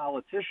career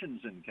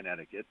politicians in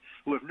Connecticut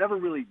who have never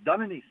really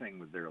done anything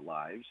with their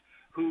lives,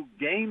 who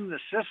game the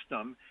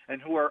system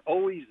and who are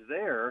always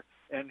there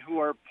and who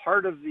are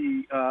part of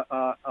the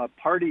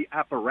party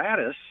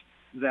apparatus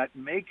that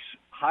makes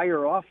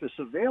higher office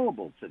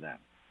available to them.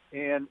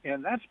 And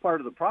that's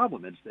part of the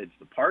problem. It's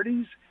the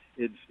parties.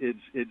 It's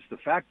the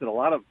fact that a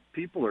lot of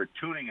people are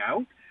tuning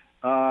out,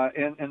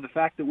 and the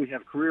fact that we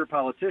have career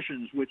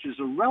politicians, which is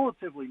a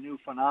relatively new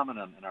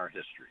phenomenon in our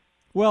history.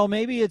 Well,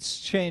 maybe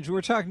it's changed.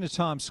 We're talking to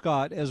Tom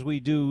Scott, as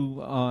we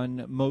do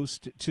on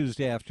most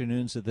Tuesday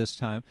afternoons at this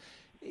time.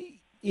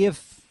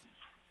 If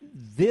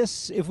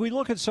we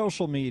look at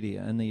social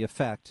media and the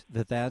effect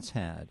that that's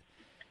had,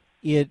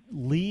 it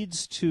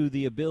leads to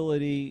the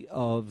ability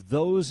of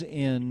those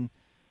in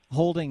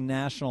holding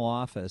national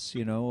office,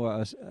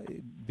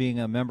 being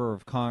a member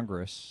of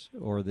Congress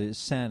or the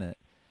Senate,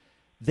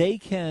 they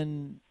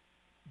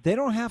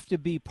don't have to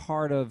be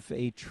part of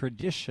a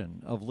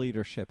tradition of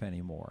leadership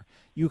anymore.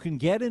 You can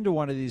get into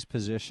one of these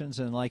positions,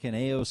 and like an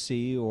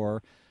AOC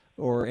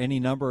or any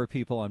number of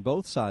people on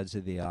both sides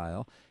of the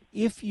aisle,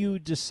 if you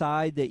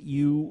decide that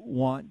you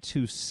want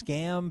to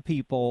scam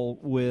people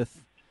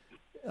with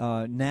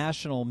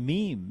national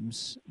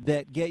memes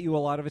that get you a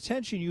lot of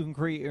attention, you can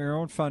create your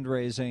own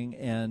fundraising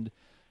and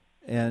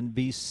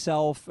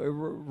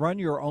run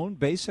your own,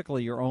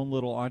 basically your own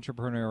little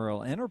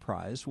entrepreneurial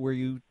enterprise where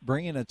you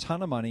bring in a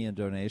ton of money in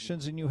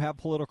donations and you have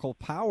political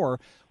power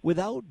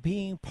without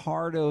being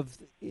part of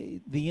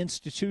the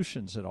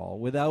institutions at all,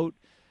 without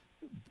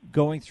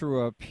going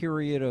through a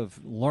period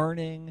of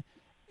learning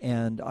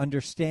and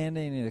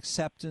understanding and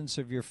acceptance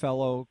of your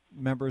fellow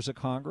members of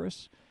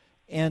Congress.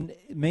 And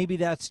maybe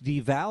that's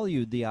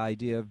devalued the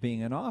idea of being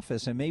in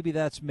office, and maybe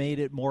that's made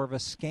it more of a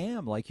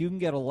scam. Like, you can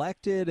get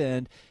elected,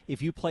 and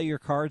if you play your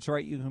cards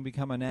right, you can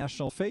become a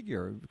national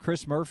figure.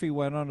 Chris Murphy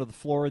went onto the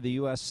floor of the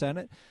U.S.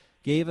 Senate,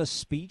 gave a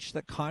speech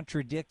that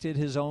contradicted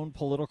his own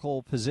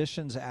political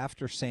positions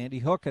after Sandy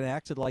Hook, and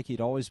acted like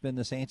he'd always been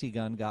this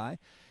anti-gun guy,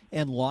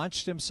 and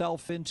launched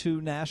himself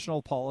into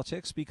national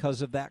politics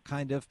because of that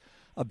kind of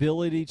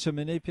ability to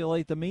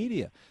manipulate the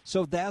media.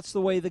 So that's the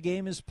way the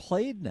game is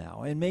played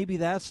now, and maybe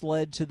that's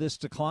led to this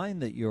decline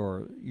that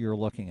you're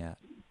looking at.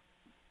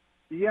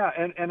 Yeah,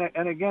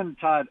 and again,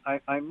 Todd,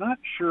 I'm not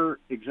sure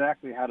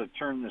exactly how to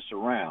turn this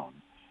around.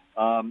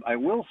 I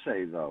will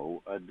say,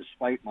 though,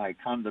 despite my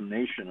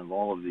condemnation of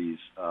all of these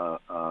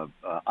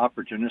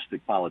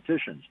opportunistic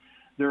politicians,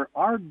 there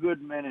are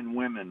good men and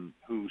women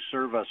who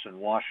serve us in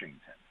Washington.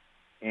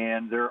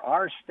 And there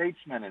are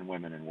statesmen and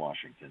women in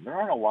Washington. There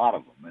aren't a lot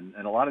of them,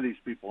 and a lot of these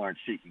people aren't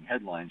seeking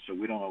headlines, so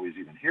we don't always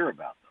even hear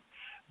about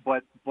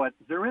them. But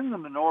they're in the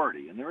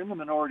minority, and they're in the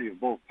minority of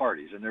both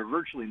parties, and they're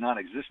virtually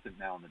non-existent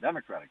now in the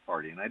Democratic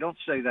Party. And I don't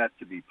say that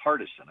to be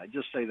partisan. I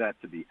just say that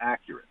to be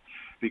accurate,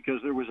 because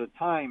there was a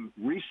time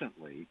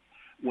recently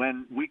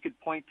when we could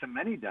point to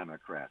many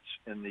Democrats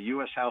in the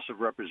U.S. House of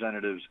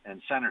Representatives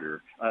and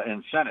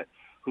Senate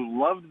who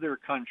loved their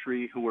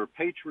country, who were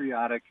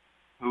patriotic,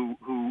 who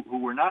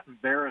were not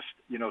embarrassed,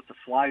 to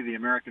fly the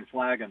American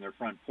flag on their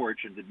front porch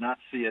and did not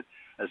see it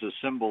as a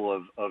symbol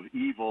of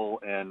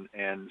evil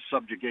and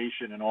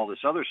subjugation and all this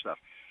other stuff.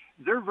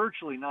 They're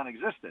virtually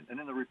non-existent. And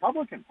in the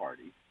Republican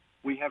Party,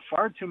 we have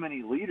far too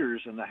many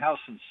leaders in the House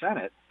and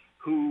Senate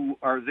who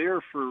are there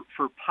for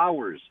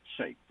power's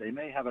sake. They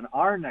may have an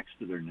R next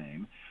to their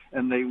name,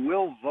 and they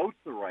will vote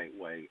the right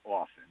way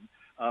often,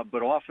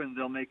 but often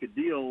they'll make a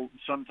deal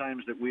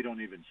sometimes that we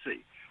don't even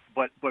see.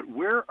 But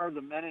where are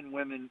the men and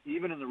women,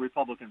 even in the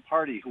Republican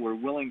Party, who are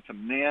willing to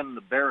man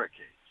the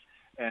barricades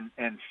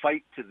and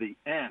fight to the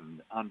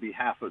end on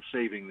behalf of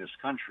saving this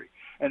country?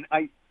 And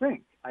I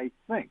think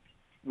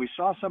we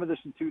saw some of this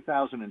in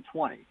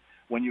 2020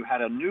 when you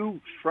had a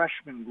new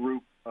freshman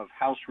group of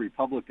House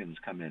Republicans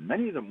come in,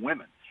 many of them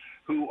women,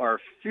 who are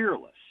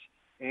fearless.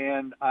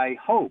 And I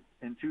hope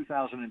in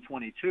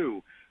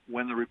 2022,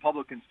 when the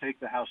Republicans take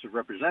the House of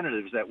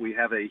Representatives, that we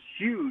have a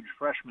huge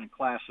freshman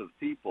class of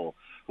people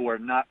who are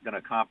not going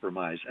to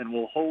compromise and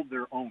will hold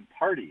their own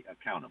party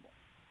accountable.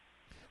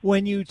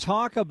 When you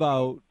talk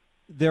about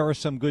there are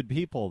some good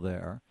people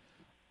there,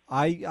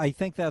 I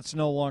think that's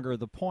no longer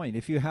the point.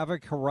 If you have a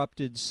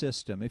corrupted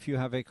system, if you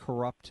have a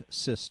corrupt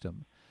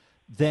system,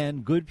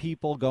 then good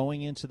people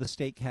going into the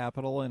state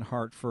capitol in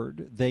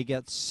Hartford, they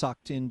get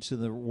sucked into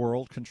the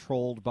world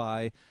controlled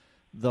by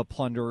the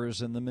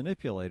plunderers and the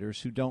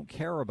manipulators who don't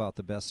care about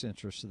the best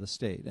interests of the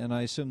state. And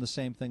I assume the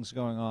same thing's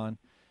going on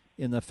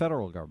in the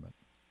federal government.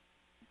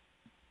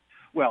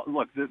 Well,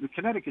 look, the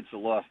Connecticut's a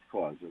lost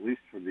cause, at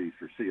least for the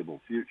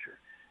foreseeable future.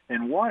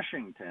 In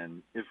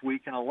Washington, if we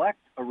can elect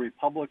a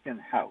Republican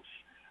House,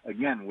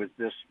 again, with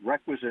this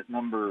requisite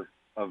number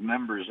of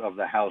members of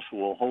the House who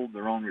will hold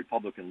their own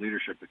Republican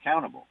leadership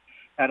accountable,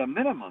 at a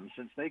minimum,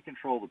 since they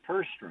control the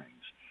purse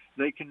strings,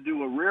 they can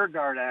do a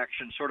rearguard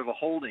action, sort of a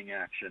holding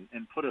action,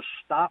 and put a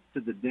stop to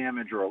the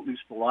damage, or at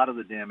least a lot of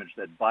the damage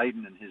that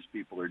Biden and his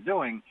people are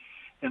doing,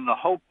 in the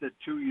hope that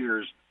 2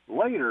 years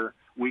later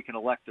we can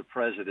elect a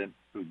president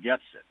who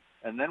gets it.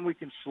 And then we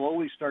can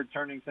slowly start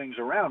turning things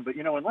around. But,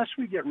 unless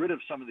we get rid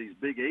of some of these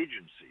big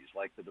agencies,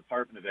 like the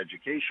Department of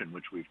Education,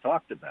 which we've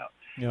talked about,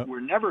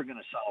 we're never going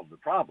to solve the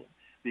problem.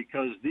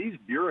 Because these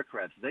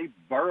bureaucrats, they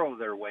burrow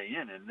their way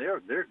in, and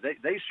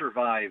they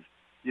survive,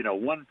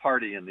 one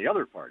party and the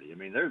other party. I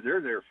mean, they're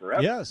there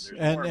forever. Yes,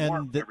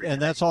 and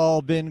that's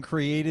all been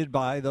created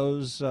by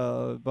those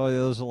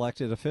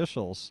elected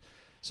officials.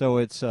 So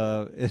it's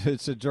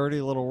a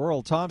dirty little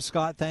world. Tom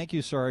Scott, thank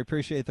you, sir. I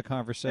appreciate the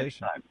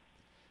conversation. Anytime.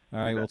 All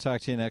right, we'll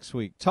talk to you next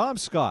week. Tom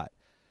Scott,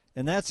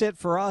 and that's it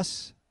for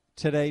us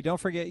today. Don't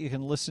forget you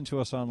can listen to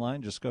us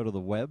online. Just go to the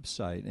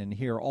website and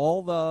hear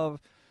all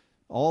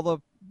the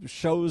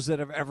shows that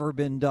have ever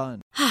been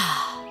done.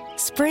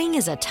 Spring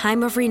is a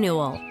time of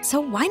renewal, so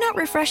why not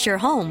refresh your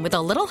home with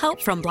a little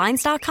help from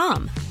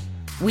Blinds.com?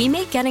 We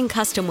make getting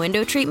custom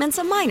window treatments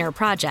a minor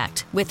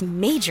project with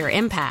major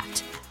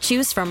impact.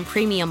 Choose from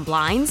premium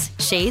blinds,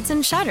 shades,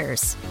 and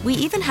shutters. We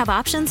even have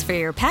options for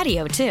your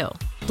patio, too.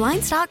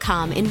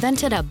 Blinds.com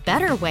invented a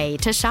better way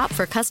to shop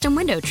for custom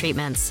window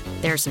treatments.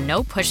 There's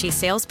no pushy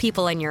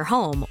salespeople in your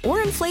home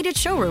or inflated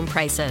showroom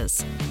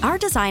prices. Our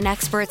design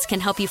experts can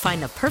help you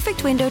find the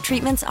perfect window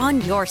treatments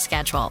on your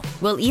schedule.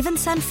 We'll even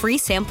send free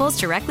samples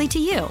directly to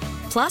you.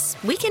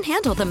 Plus, we can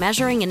handle the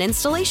measuring and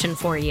installation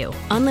for you.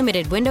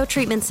 Unlimited window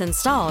treatments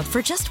installed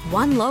for just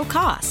one low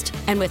cost.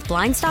 And with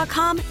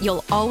Blinds.com,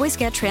 you'll always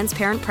get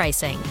transparent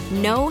pricing.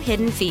 No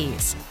hidden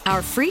fees.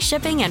 Our free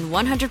shipping and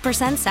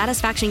 100%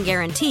 satisfaction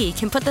guarantee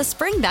can put the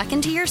spring back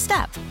into your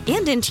step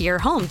and into your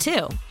home,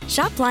 too.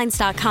 Shop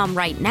Blinds.com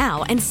right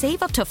now and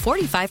save up to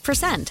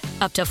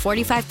 45%. Up to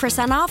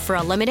 45% off for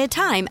a limited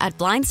time at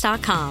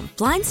Blinds.com.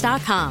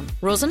 Blinds.com.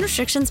 Rules and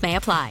restrictions may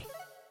apply.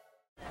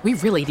 We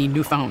really need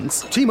new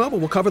phones. T-Mobile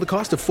will cover the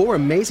cost of 4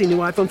 amazing new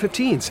iPhone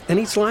 15s, and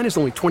each line is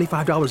only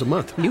 $25 a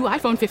month. New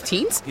iPhone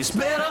 15s? It's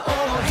better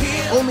over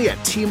here. Only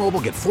at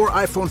T-Mobile, get 4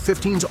 iPhone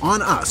 15s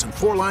on us and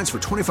 4 lines for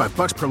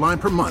 $25 per line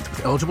per month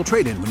with eligible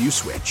trade-in when you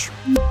switch.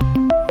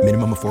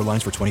 Minimum of 4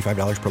 lines for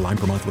 $25 per line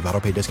per month with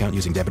autopay discount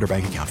using debit or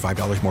bank account.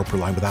 $5 more per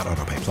line without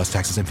autopay, plus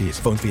taxes and fees.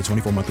 Phone fee at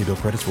 24 monthly bill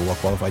credits for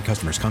well-qualified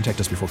customers. Contact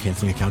us before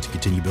canceling account to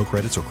continue bill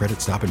credits or credit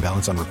stop and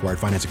balance on required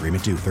finance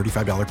agreement due.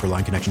 $35 per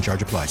line connection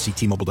charge applies. See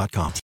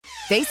T-Mobile.com.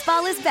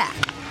 Baseball is back,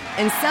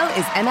 and so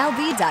is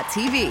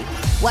MLB.tv.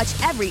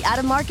 Watch every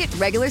out-of-market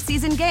regular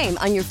season game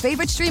on your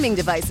favorite streaming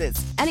devices.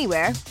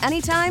 Anywhere,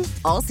 anytime,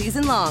 all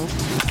season long.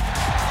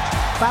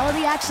 Follow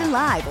the action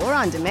live or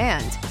on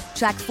demand.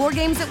 Track 4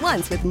 games at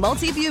once with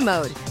multi-view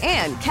mode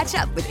and catch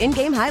up with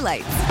in-game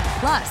highlights.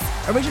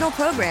 Plus, original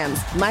programs,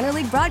 minor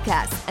league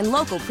broadcasts, and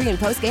local pre- and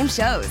post-game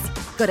shows.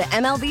 Go to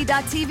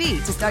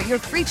MLB.tv to start your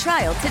free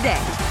trial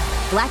today.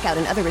 Blackout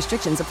and other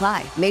restrictions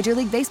apply. Major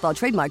League Baseball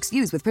trademarks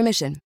used with permission.